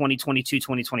until 2022,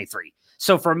 2023.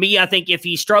 So for me, I think if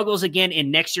he struggles again in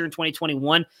next year in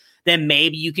 2021, then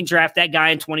maybe you can draft that guy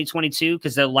in 2022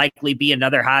 because there'll likely be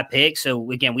another high pick. So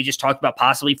again, we just talked about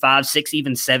possibly 5, 6,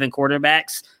 even 7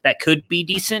 quarterbacks that could be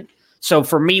decent. So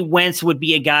for me, Wentz would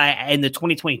be a guy in the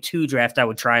 2022 draft I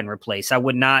would try and replace. I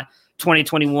would not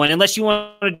 2021, unless you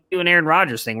want to do an Aaron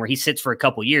Rodgers thing where he sits for a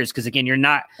couple years. Because again,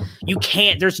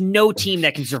 there's no team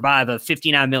that can survive a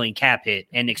 $59 million cap hit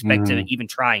and expect to even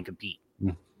try and compete.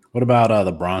 What about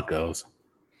the Broncos?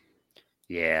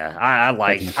 Yeah,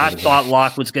 I thought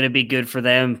Locke was going to be good for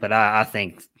them, but I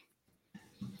think.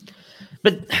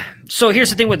 But so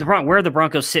here's the thing with the Broncos. Where are the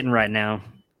Broncos sitting right now?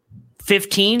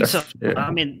 15. So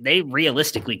I mean, they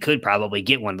realistically could probably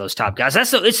get one of those top guys.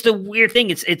 It's the weird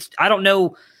thing. It's I don't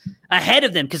know ahead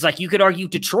of them because like you could argue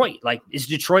Detroit. Like, is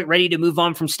Detroit ready to move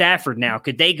on from Stafford now?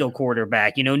 Could they go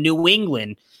quarterback? New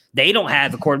England. They don't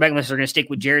have a quarterback unless they're going to stick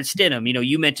with Jared Stidham.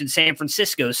 You mentioned San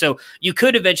Francisco. So you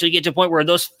could eventually get to a point where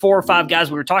those 4 or 5 guys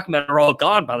we were talking about are all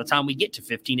gone by the time we get to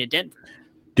 15 at Denver.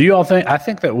 Do you all think? I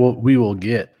think that we will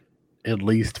get at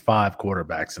least 5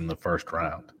 quarterbacks in the first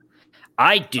round.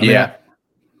 I do. Yeah.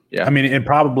 I mean, and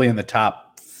probably in the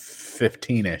top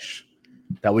 15-ish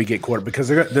that we get quarterback because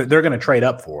they're going to trade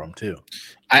up for them too.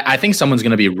 I think someone's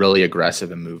going to be really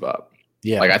aggressive and move up.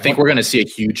 Yeah. Like I think we're going to see a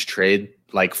huge trade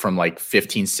like from like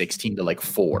 15, 16 to like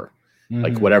 4,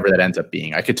 like whatever that ends up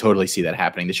being. I could totally see that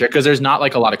happening this year because there's not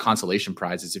like a lot of consolation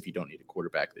prizes if you don't need a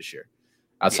quarterback this year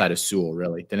outside of Sewell,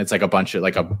 really. Then it's like a bunch of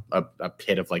like a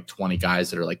pit of like 20 guys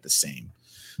that are like the same.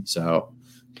 So,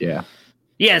 yeah.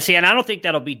 Yeah, see, and I don't think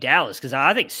that'll be Dallas because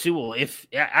I think Sewell,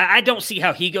 I don't see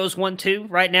how he goes 1-2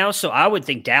 right now, so I would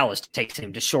think Dallas takes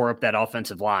him to shore up that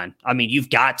offensive line. I mean, you've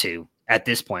got to at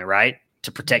this point, right,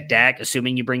 to protect Dak,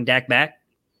 assuming you bring Dak back?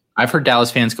 I've heard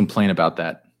Dallas fans complain about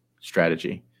that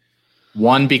strategy.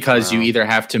 One, because you either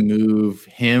have to move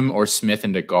him or Smith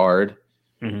into guard,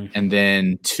 and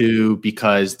then 2,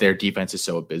 because their defense is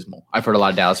so abysmal. I've heard a lot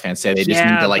of Dallas fans say they just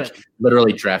need to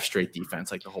literally draft straight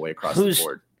defense like the whole way across the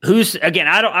board. Again,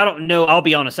 I don't know. I'll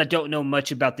be honest. I don't know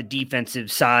much about the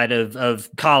defensive side of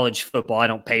college football. I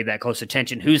don't pay that close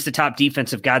attention. Who's the top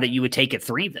defensive guy that you would take at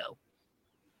 3, though?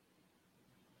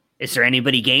 Is there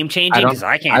anybody game changing? Because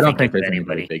I don't think there's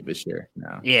anybody big this year.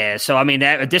 No. Yeah. So I mean,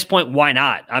 at this point, why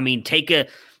not? I mean,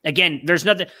 there's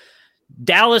nothing.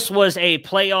 Dallas was a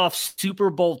playoff Super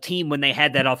Bowl team when they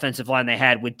had that offensive line they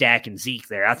had with Dak and Zeke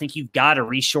there. I think you've got to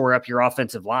reshore up your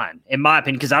offensive line, in my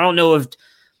opinion, because I don't know if.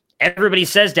 Everybody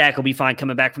says Dak will be fine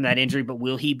coming back from that injury, but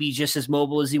will he be just as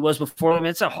mobile as he was before? I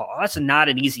mean, that's not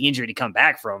an easy injury to come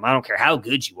back from. I don't care how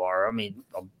good you are. I mean,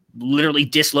 a literally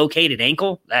dislocated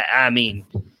ankle.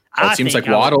 It seems like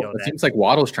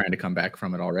Waddle's trying to come back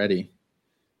from it already. Did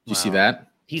you see that?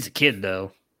 He's a kid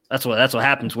though. That's what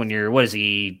happens when you're. What is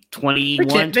he?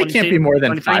 21. They can't be more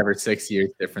than 23? 5 or 6 years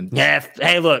difference. Yeah.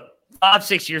 Hey, look.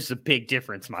 5-6 years is a big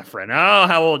difference, my friend. I don't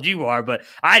know how old you are, but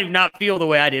I do not feel the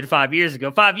way I did 5 years ago.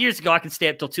 5 years ago, I could stay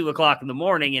up till 2 o'clock in the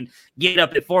morning and get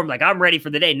up at 4. I'm like, I'm ready for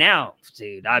the day now.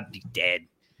 Dude, I'd be dead.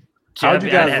 How would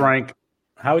you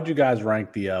guys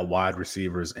rank the wide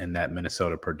receivers in that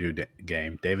Minnesota-Purdue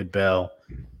game? David Bell,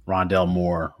 Rondell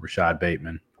Moore, Rashad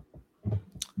Bateman.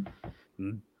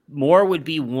 Moore would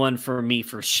be one for me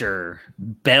for sure.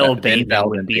 Bateman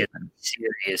would be a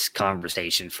serious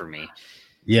conversation for me.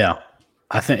 Yeah.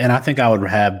 I think I would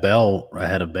have Bell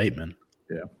ahead of Bateman.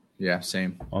 Yeah,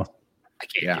 same. Oh,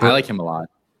 I like him a lot.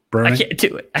 Bernie? I can't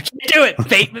do it. I can't do it.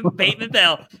 Bateman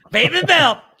Bell.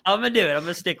 I'm gonna do it. I'm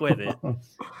gonna stick with it.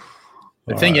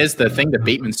 The thing that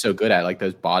Bateman's so good at, like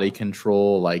those body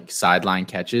control, like sideline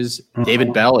catches.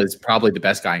 David Bell is probably the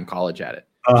best guy in college at it.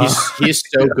 He's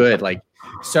so good. Like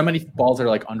so many balls that are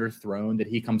like underthrown that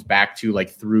he comes back to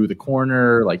like through the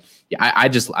corner. Like, yeah,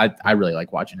 I really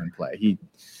like watching him play.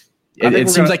 It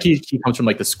seems like he comes from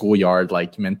like the schoolyard,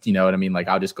 like, you know what I mean? Like,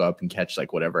 I'll just go up and catch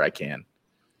like whatever I can.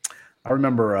 I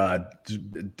remember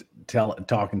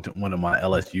talking to one of my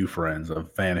LSU friends, a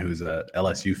fan who's a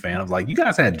LSU fan. I was like, you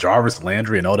guys had Jarvis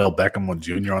Landry and Odell Beckham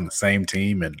Jr. on the same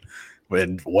team, and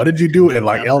what did you do? And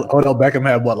like Odell Beckham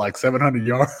had like 700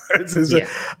 yards.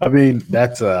 I mean,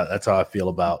 that's how I feel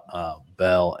about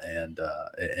Bell and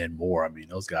Moore. I mean,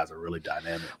 those guys are really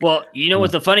dynamic. Well, you know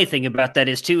what the funny thing about that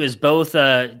is too is both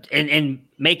and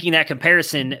making that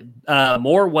comparison,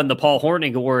 Moore won the Paul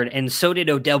Hornung Award, and so did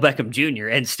Odell Beckham Jr.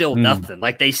 and still nothing.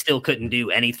 Like they still couldn't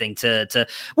do anything to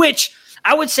which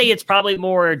I would say it's probably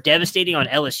more devastating on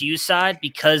LSU's side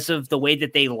because of the way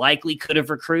that they likely could have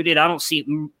recruited. I don't see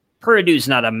Purdue's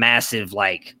not a massive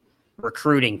like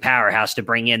recruiting powerhouse to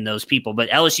bring in those people, but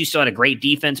LSU still had a great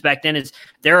defense back then.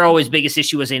 Their always biggest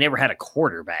issue was they never had a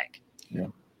quarterback. Yeah.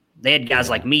 They had guys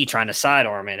like me trying to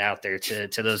sidearm it out there to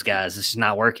those guys. It's just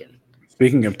not working.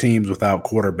 Speaking of teams without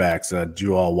quarterbacks, did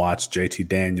you all watch JT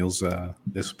Daniels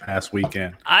this past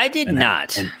weekend? I did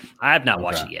not. I have not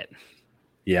watched it yet.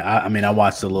 Yeah, I mean, I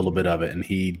watched a little bit of it, and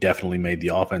he definitely made the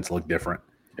offense look different.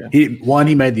 Yeah.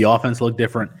 He made the offense look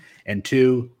different, and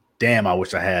two, damn, I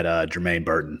wish I had Jermaine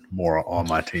Burton more on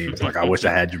my teams. Like, I wish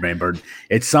I had Jermaine Burton.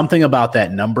 It's something about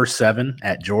that number 7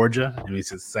 at Georgia. I mean,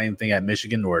 it's the same thing at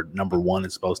Michigan, where number 1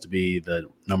 is supposed to be the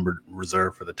number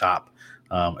reserved for the top,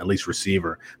 at least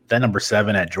receiver. That number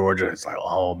 7 at Georgia, it's like,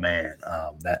 oh man,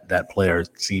 that player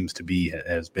seems to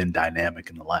has been dynamic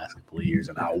in the last couple of years,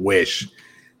 and I wish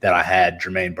that I had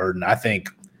Jermaine Burton. I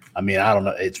don't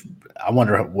know. I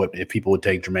wonder if people would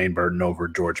take Jermaine Burton over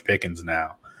George Pickens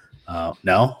now.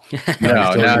 No,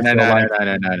 no.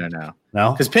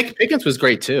 Because Pickens was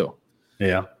great too.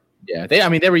 Yeah.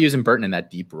 They were using Burton in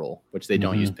that deep role, which they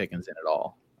don't use Pickens in at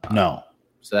all. No.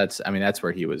 So that's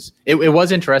where he was. It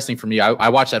was interesting for me. I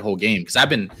watched that whole game because I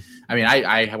went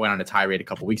on a tirade a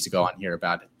couple weeks ago on here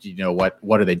about,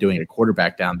 what are they doing at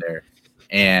quarterback down there?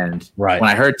 And when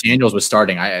I heard Daniels was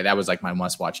starting, that was like my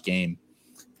must-watch game.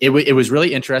 It was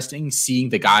really interesting seeing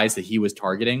the guys that he was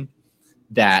targeting.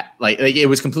 That like it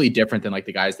was completely different than like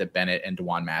the guys that Bennett and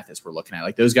DeJuan Mathis were looking at.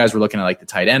 Like those guys were looking at like the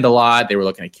tight end a lot. They were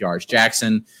looking at Kiarge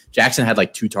Jackson. Jackson had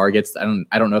like 2 targets. I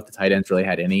don't know if the tight ends really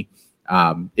had any.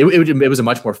 It was a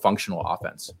much more functional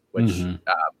offense, which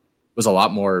was a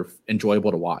lot more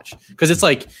enjoyable to watch because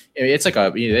they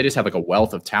just have like a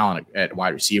wealth of talent at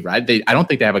wide receiver. I don't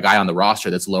think they have a guy on the roster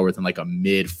that's lower than like a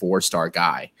mid 4-star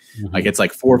guy. Like it's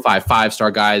like 4 or 5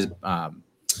 5-star guys.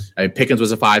 Pickens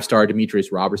was a 5-star. Demetrius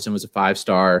Robertson was a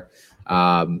 5-star.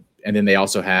 And then they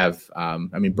also have,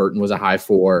 Burton was a high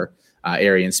 4.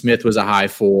 Arian Smith was a high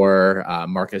 4.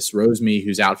 Marcus Roseme,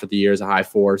 who's out for the year, is a high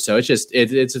 4. So it's just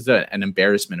an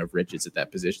embarrassment of riches at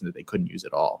that position that they couldn't use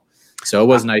at all. So it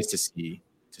was nice to see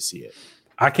it.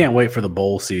 I can't wait for the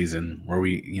bowl season where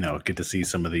we, get to see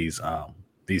some of these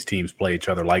teams play each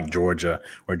other, like Georgia,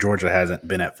 where Georgia hasn't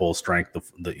been at full strength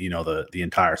the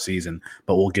entire season,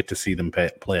 but we'll get to see them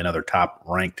play another top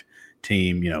ranked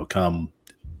team, come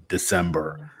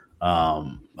December.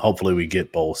 Hopefully we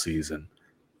get bowl season.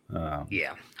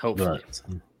 Hopefully.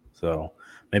 So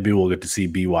maybe we'll get to see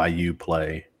BYU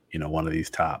play, one of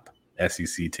these top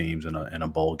SEC teams in a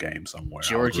bowl game somewhere.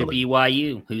 Georgia,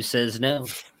 BYU. Who says no?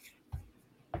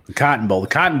 The Cotton Bowl. The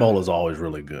Cotton Bowl is always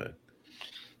really good.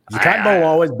 Is the Cotton Bowl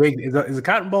always big? Is the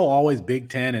Cotton Bowl always Big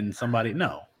Ten and somebody?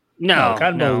 No.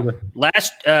 Cotton Bowl.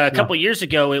 Last couple years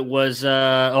ago, it was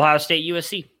Ohio State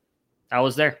USC. I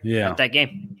was there at that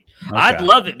game. Okay. I'd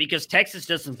love it because Texas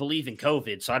doesn't believe in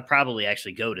COVID, so I'd probably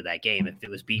actually go to that game if it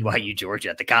was BYU Georgia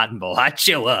at the Cotton Bowl. I'd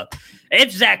show up.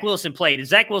 If Zach Wilson played, if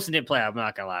Zach Wilson didn't play, I'm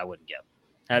not gonna lie, I wouldn't go.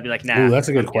 I'd be like, nah. Ooh, that's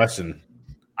a good question.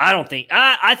 I don't think.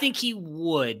 I think he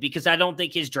would because I don't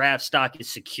think his draft stock is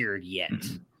secured yet.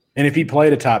 And if he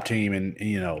played a top team and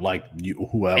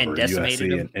whoever and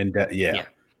USC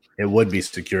it would be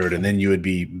secured, and then you would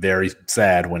be very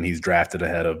sad when he's drafted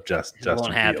ahead of Justin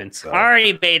won't happen. Fields, so. I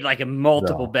already made like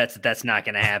multiple bets that's not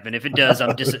going to happen. If it does,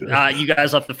 I'm just you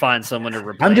guys have to find someone to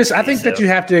replace. I think that you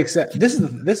have to accept. This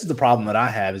is the problem that I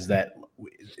have is that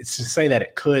it's to say that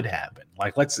it could happen.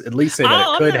 Like let's at least say that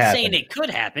it could happen. I'm not saying it could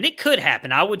happen. It could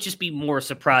happen. I would just be more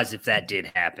surprised if that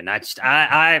did happen.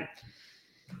 I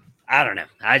I don't know.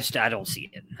 I don't see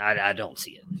it. I don't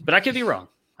see it. But I could be wrong.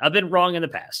 I've been wrong in the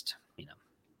past.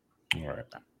 All right.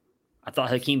 I thought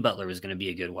Hakeem Butler was going to be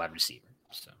a good wide receiver.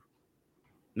 So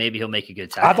maybe he'll make a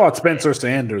good time. I thought Spencer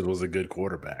Sanders was a good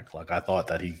quarterback. Like I thought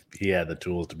that he had the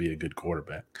tools to be a good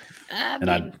quarterback.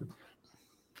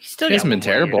 He still hasn't been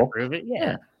terrible. Prove it.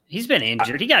 Yeah. He's been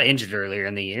injured. He got injured earlier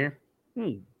in the year.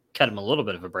 Cut him a little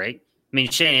bit of a break. I mean,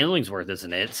 Shane Illingsworth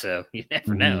isn't it, so you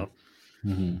never know.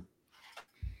 Mm-hmm.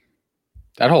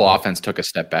 That whole offense took a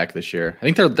step back this year.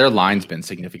 I think their line's been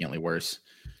significantly worse.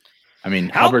 I mean,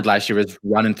 Hubbard last year was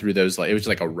running through those, it was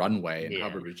like a runway, and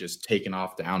Hubbard was just taking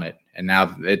off down it. And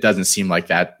now it doesn't seem like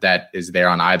that is there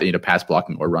on either pass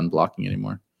blocking or run blocking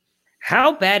anymore.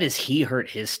 How bad has he hurt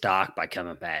his stock by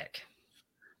coming back?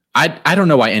 I don't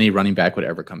know why any running back would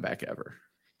ever come back ever.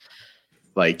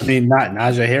 Like, I mean, not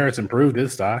Najee Harris improved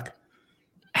his stock.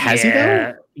 Has he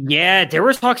though? Yeah, there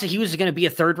was talks that he was going to be a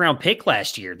 3rd-round pick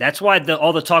last year. That's why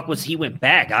all the talk was he went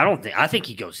back. I think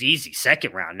he goes easy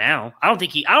 2nd round now. I don't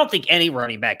think any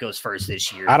running back goes first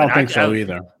this year. I don't think so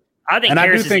either. I think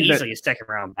Harris is easily a 2nd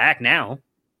round back now.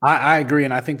 I agree,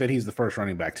 and I think that he's the first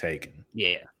running back taken.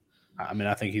 Yeah. I mean,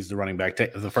 I think he's the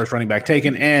first running back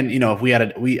taken. And if we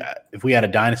had a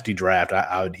dynasty draft,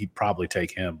 he'd probably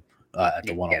take him at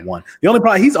the 1-on-1. The only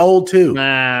problem, he's old too.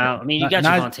 I mean, you got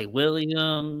Javonte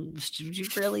Williams. Did you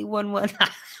really won one?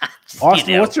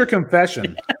 Austin, what's your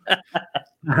confession?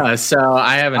 So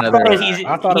I have another. He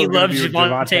loves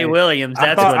Javonte Williams.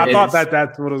 I thought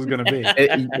that's what it was going to be.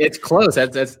 It's close.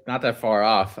 That's not that far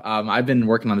off. I've been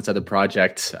working on this other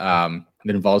project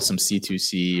that involves some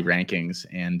C2C rankings,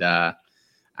 and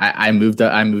I moved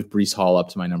Breece Hall up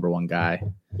to my number 1 guy.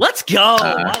 Let's go!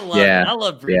 I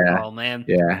love Breece Hall, man.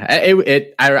 Yeah,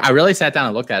 I really sat down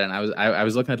and looked at it, and I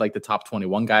was looking at like the top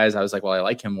 21 guys. I was like, well, I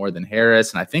like him more than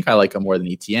Harris, and I think I like him more than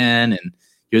Etienne, and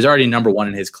he was already number 1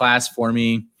 in his class for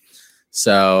me.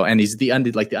 So, and he's the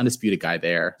undisputed guy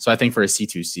there. So I think for a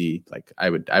C2C, like I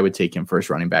would take him first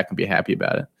running back and be happy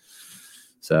about it.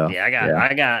 So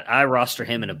I roster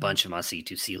him in a bunch of my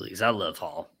C2C leagues. I love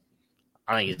Hall.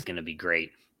 I think it's going to be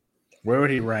great. Where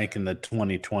would he rank in the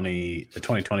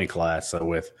 2020 class? So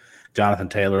with Jonathan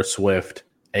Taylor, Swift,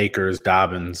 Akers,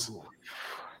 Dobbins,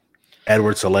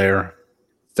 Edwards-Helaire.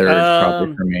 3rd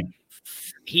probably for me.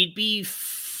 He'd be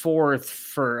 4th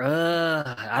for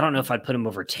I don't know if I'd put him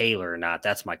over Taylor or not.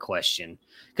 That's my question.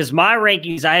 Because my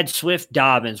rankings, I had Swift,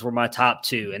 Dobbins were my top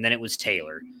 2, and then it was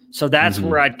Taylor. So that's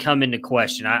where I'd come into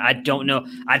question. I don't know.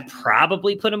 I'd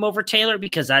probably put him over Taylor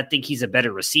because I think he's a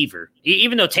better receiver.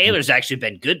 Even though Taylor's actually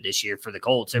been good this year for the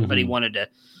Colts. Everybody wanted to,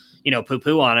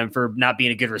 poo-poo on him for not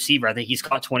being a good receiver. I think he's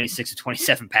caught 26 or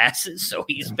 27 passes, so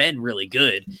he's been really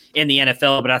good in the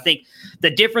NFL. But I think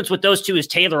the difference with those two is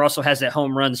Taylor also has that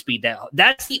home run speed.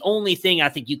 That's the only thing I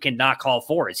think you cannot call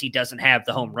for is he doesn't have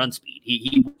the home run speed.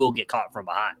 He will get caught from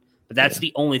behind. But that's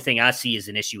the only thing I see as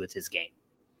an issue with his game.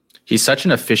 He's such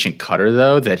an efficient cutter,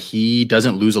 though, that he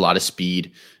doesn't lose a lot of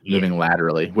speed moving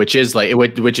laterally, which is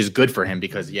good for him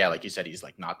because, like you said, he's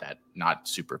like not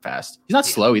super fast. He's not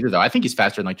slow either, though. I think he's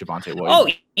faster than like Javonte Williams. Oh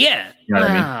yeah, you know what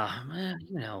I mean?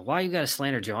 Man, why you got to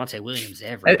slander Javonte Williams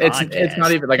It's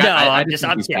not even like no,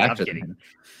 I'm kidding.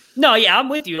 No, yeah, I'm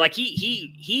with you. Like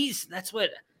he's that's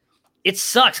what. It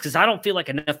sucks because I don't feel like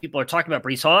enough people are talking about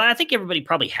Breece Hall. I think everybody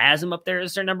probably has him up there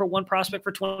as their number 1 prospect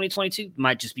for 2022. It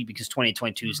might just be because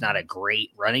 2022 is not a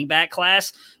great running back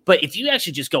class. But if you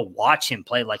actually just go watch him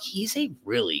play, like he's a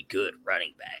really good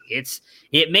running back.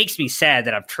 It makes me sad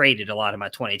that I've traded a lot of my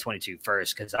 2022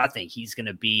 first because I think he's going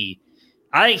to be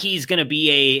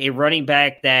a running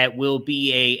back that will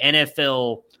be a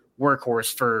NFL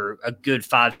workhorse for a good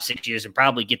 5-6 years and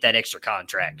probably get that extra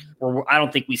contract. Or I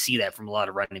don't think we see that from a lot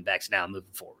of running backs now moving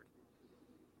forward.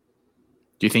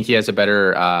 Do you think he has a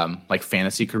better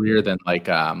fantasy career than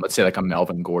let's say like a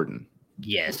Melvin Gordon?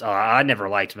 Yes. I never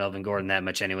liked Melvin Gordon that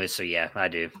much anyway. So yeah, I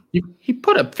do. He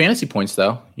put up fantasy points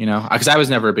though, because I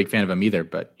was never a big fan of him either,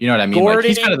 but you know what I mean? Like,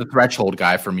 he's kind of the threshold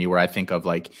guy for me where I think of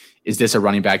is this a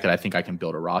running back that I think I can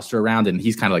build a roster around? And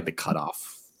he's kind of like the cutoff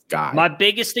guy. My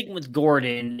biggest thing with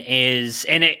Gordon is,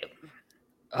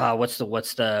 what's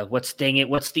the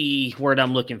word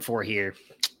I'm looking for here?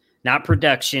 Not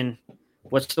production.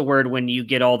 What's the word when you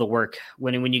get all the work?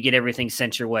 When you get everything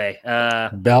sent your way?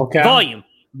 Bell cow?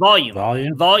 Volume.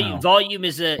 Oh. Volume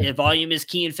is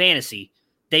key in fantasy.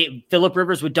 Phillip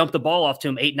Rivers would dump the ball off to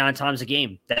him 8-9 times a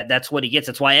game. That's what he gets.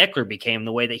 That's why Eckler became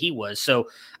the way that he was. So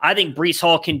I think Breece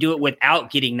Hall can do it without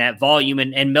getting that volume.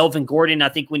 And Melvin Gordon, I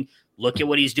think when look at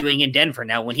what he's doing in Denver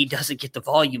now. When he doesn't get the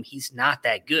volume, he's not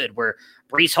that good. Where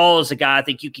Breece Hall is a guy, I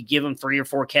think you could give him 3 or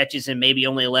 4 catches and maybe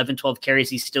only 11, 12 carries.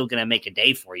 He's still going to make a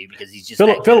day for you because he's just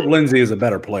Philip Lindsay is a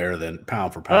better player than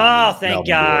pound for pound. Oh, thank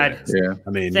God. Yeah. I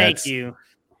mean, thank you.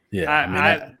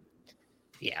 Yeah.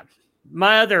 Yeah.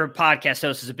 My other podcast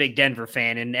host is a big Denver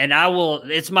fan, and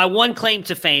it's my one claim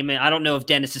to fame. And I don't know if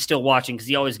Dennis is still watching because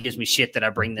he always gives me shit that I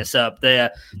bring this up. The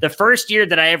first year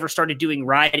that I ever started doing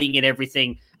writing and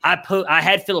everything, I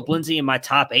had Philip Lindsay in my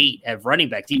top 8 of running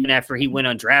backs, even after he went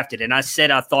undrafted. And I said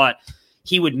I thought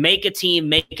he would make a team,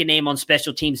 make a name on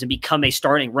special teams, and become a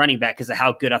starting running back because of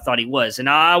how good I thought he was. And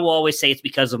I will always say it's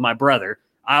because of my brother.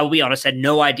 I'll be honest, I had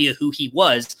no idea who he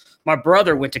was. My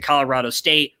brother went to Colorado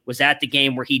State, was at the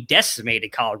game where he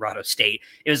decimated Colorado State.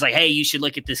 It was like, hey, you should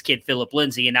look at this kid, Philip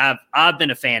Lindsay. And I've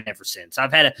been a fan ever since.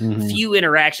 I've had a few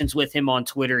interactions with him on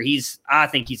Twitter. I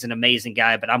think he's an amazing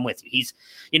guy, but I'm with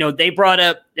you. They brought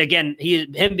up, again,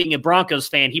 him being a Broncos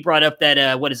fan, he brought up that,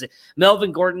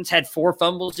 Melvin Gordon's had 4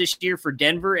 fumbles this year for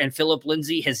Denver, and Philip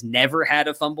Lindsay has never had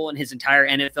a fumble in his entire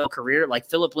NFL career. Like,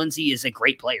 Philip Lindsay is a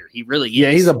great player. He really is. Yeah,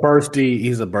 he's a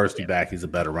bursty back. He's a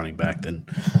better running back than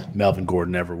Melvin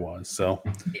Gordon ever was. So,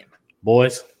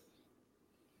 boys,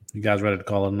 you guys ready to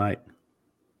call it a night?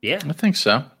 Yeah. I think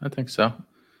so.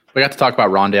 We got to talk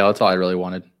about Rondale. That's all I really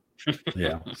wanted.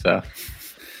 Yeah. So,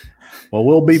 well,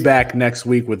 we'll be back next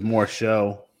week with more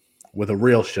show, with a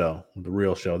real show.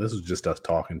 This was just us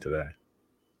talking today.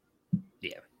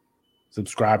 Yeah.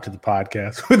 Subscribe to the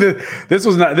podcast. This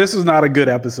was not a good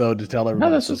episode to tell everybody.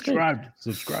 No, this was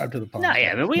subscribe to the podcast. No,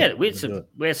 yeah, I mean,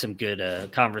 we had some good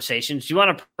conversations. Do you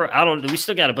want to? We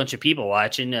still got a bunch of people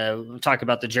watching. Talk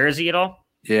about the jersey at all?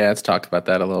 yeah, let's talk about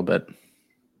that a little bit.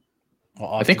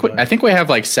 Well, I think we have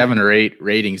like 7 or 8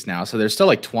 ratings now, so there's still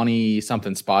like 20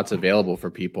 something spots available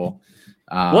for people.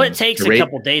 It takes a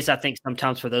couple days, I think,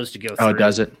 sometimes for those to go through. Oh,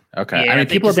 does it? Okay. Yeah, I mean,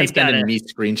 people have been they've gotta- sending me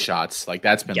screenshots. Like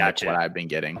that's been Gotcha. like what I've been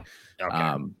getting.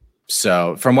 Okay.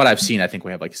 So from what I've seen, I think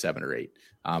we have like 7 or 8.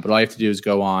 But all you have to do is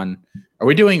go on. Are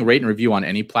we doing rate and review on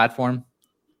any platform?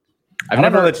 I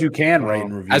don't know that you can rate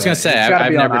and review. I was going to say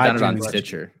I've never done it on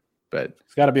Stitcher, but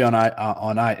it's got to be on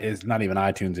it's not even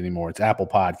iTunes anymore. It's Apple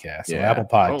Podcasts. So Yeah. Apple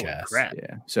Podcasts. crap.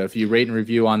 yeah. So if you rate and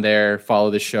review on there, follow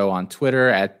the show on Twitter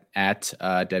at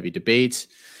Debbie Debates,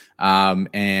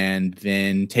 and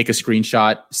then take a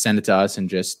screenshot, send it to us, and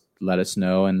just let us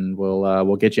know, and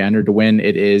we'll get you entered to win.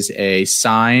 It is a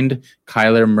signed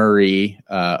Kyler Murray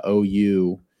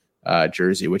OU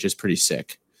jersey, which is pretty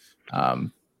sick.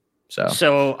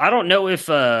 So I don't know if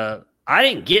I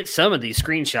didn't get some of these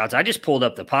screenshots. I just pulled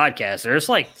up the podcast. There's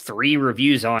like 3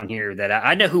 reviews on here that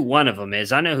I know who one of them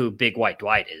is. I know who Big White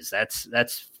Dwight is.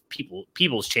 That's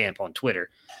People's Champ on Twitter.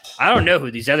 I don't know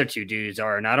who these other 2 dudes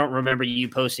are, and I don't remember you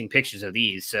posting pictures of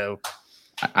these. So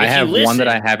I have one that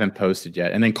I haven't posted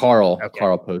yet, and then Carl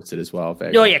posted as well.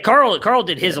 Oh yeah, Carl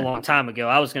did his a long time ago.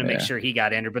 I was going to make sure he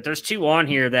got entered, but there's 2 on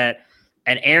here that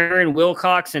an Aaron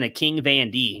Wilcox and a King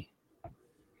Van D.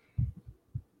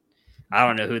 I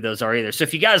don't know who those are either. So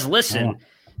if you guys listen,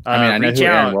 I know reach who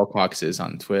out. Aaron Wilcox is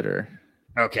on Twitter.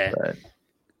 Okay. But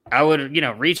I would,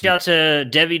 reach out to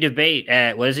Debbie Debate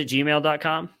at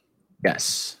gmail.com.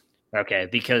 yes. Okay.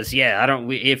 Because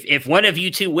if one of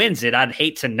you 2 wins it, I'd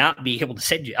hate to not be able to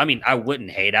send you. I mean, I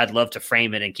wouldn't hate. I'd love to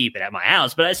frame it and keep it at my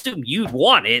house, but I assume you'd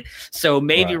want it. So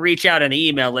maybe reach out in the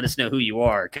email, let us know who you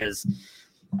are. Cause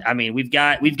I mean, we've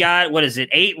got, what is it?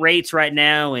 8 rates right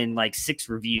now and like 6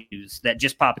 reviews that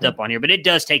just popped up on here, but it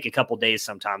does take a couple days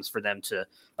sometimes for them to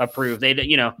approve. They,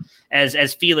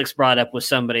 as Felix brought up with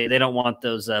somebody, they don't want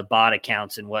those bot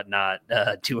accounts and whatnot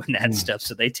doing that stuff.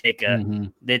 So they take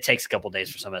it takes a couple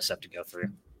days for some of that stuff to go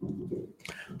through.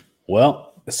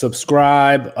 Well,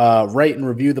 subscribe, rate and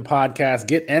review the podcast.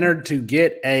 Get entered to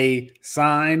get a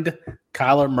signed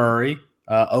Kyler Murray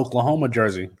Oklahoma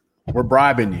jersey. We're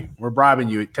bribing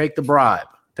you. Take the bribe.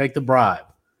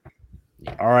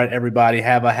 All right, everybody.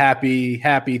 Have a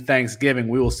happy Thanksgiving.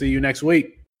 We will see you next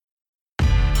week.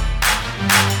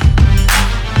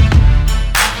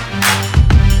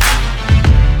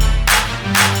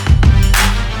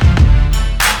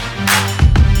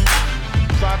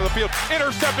 Side of the field,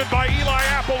 intercepted by Eli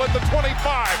Apple at the 25,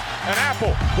 and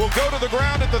Apple will go to the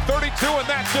ground at the 32, and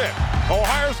that's it.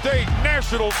 Ohio State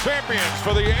national champions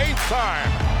for the 8th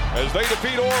time as they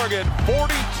defeat Oregon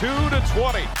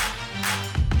 42-20.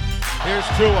 Here's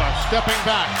Tua stepping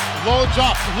back, loads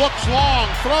up, looks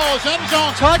long, throws, end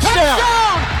zone,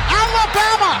 touchdown,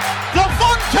 Alabama!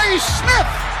 Devontae Smith,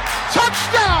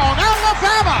 touchdown,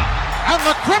 Alabama! And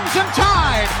the Crimson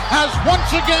Tide has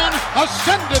once again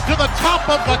ascended to the top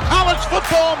of the college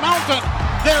football mountain,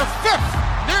 their 5th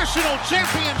national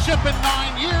championship in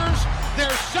 9 years,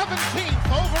 their 17th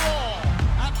overall.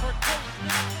 And for Coach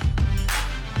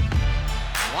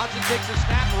Watson takes a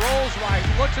snap, rolls right,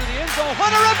 looks at the end zone.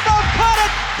 Hunter Renfrow caught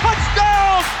it!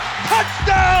 Touchdown!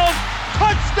 Touchdown!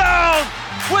 Touchdown!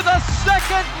 With a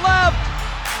second left,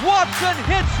 Watson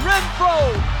hits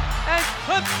Renfrow, and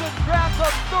Clemson grabs a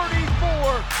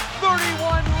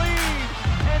 34-31 lead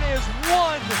and is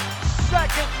 1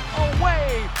 second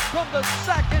away from the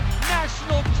second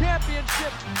national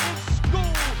championship in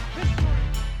school history.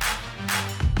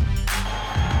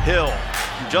 Hill,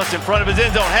 just in front of his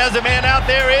end zone, has a man out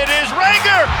there. It is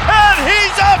Rager, and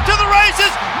he's off to the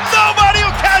races. Nobody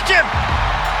will catch him.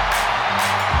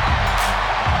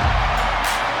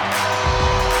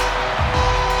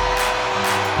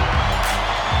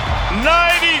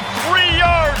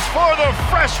 Yards for the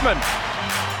freshman.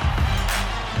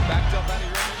 Backed up out of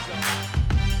your end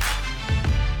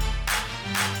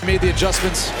zone. Made the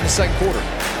adjustments in the second quarter.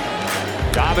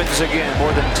 Dobbins again,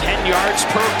 more than 10 yards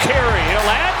per carry.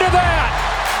 He'll add to that.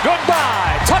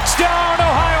 Goodbye. Touchdown,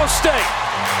 Ohio State.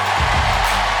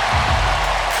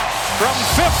 From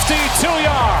 52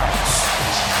 yards.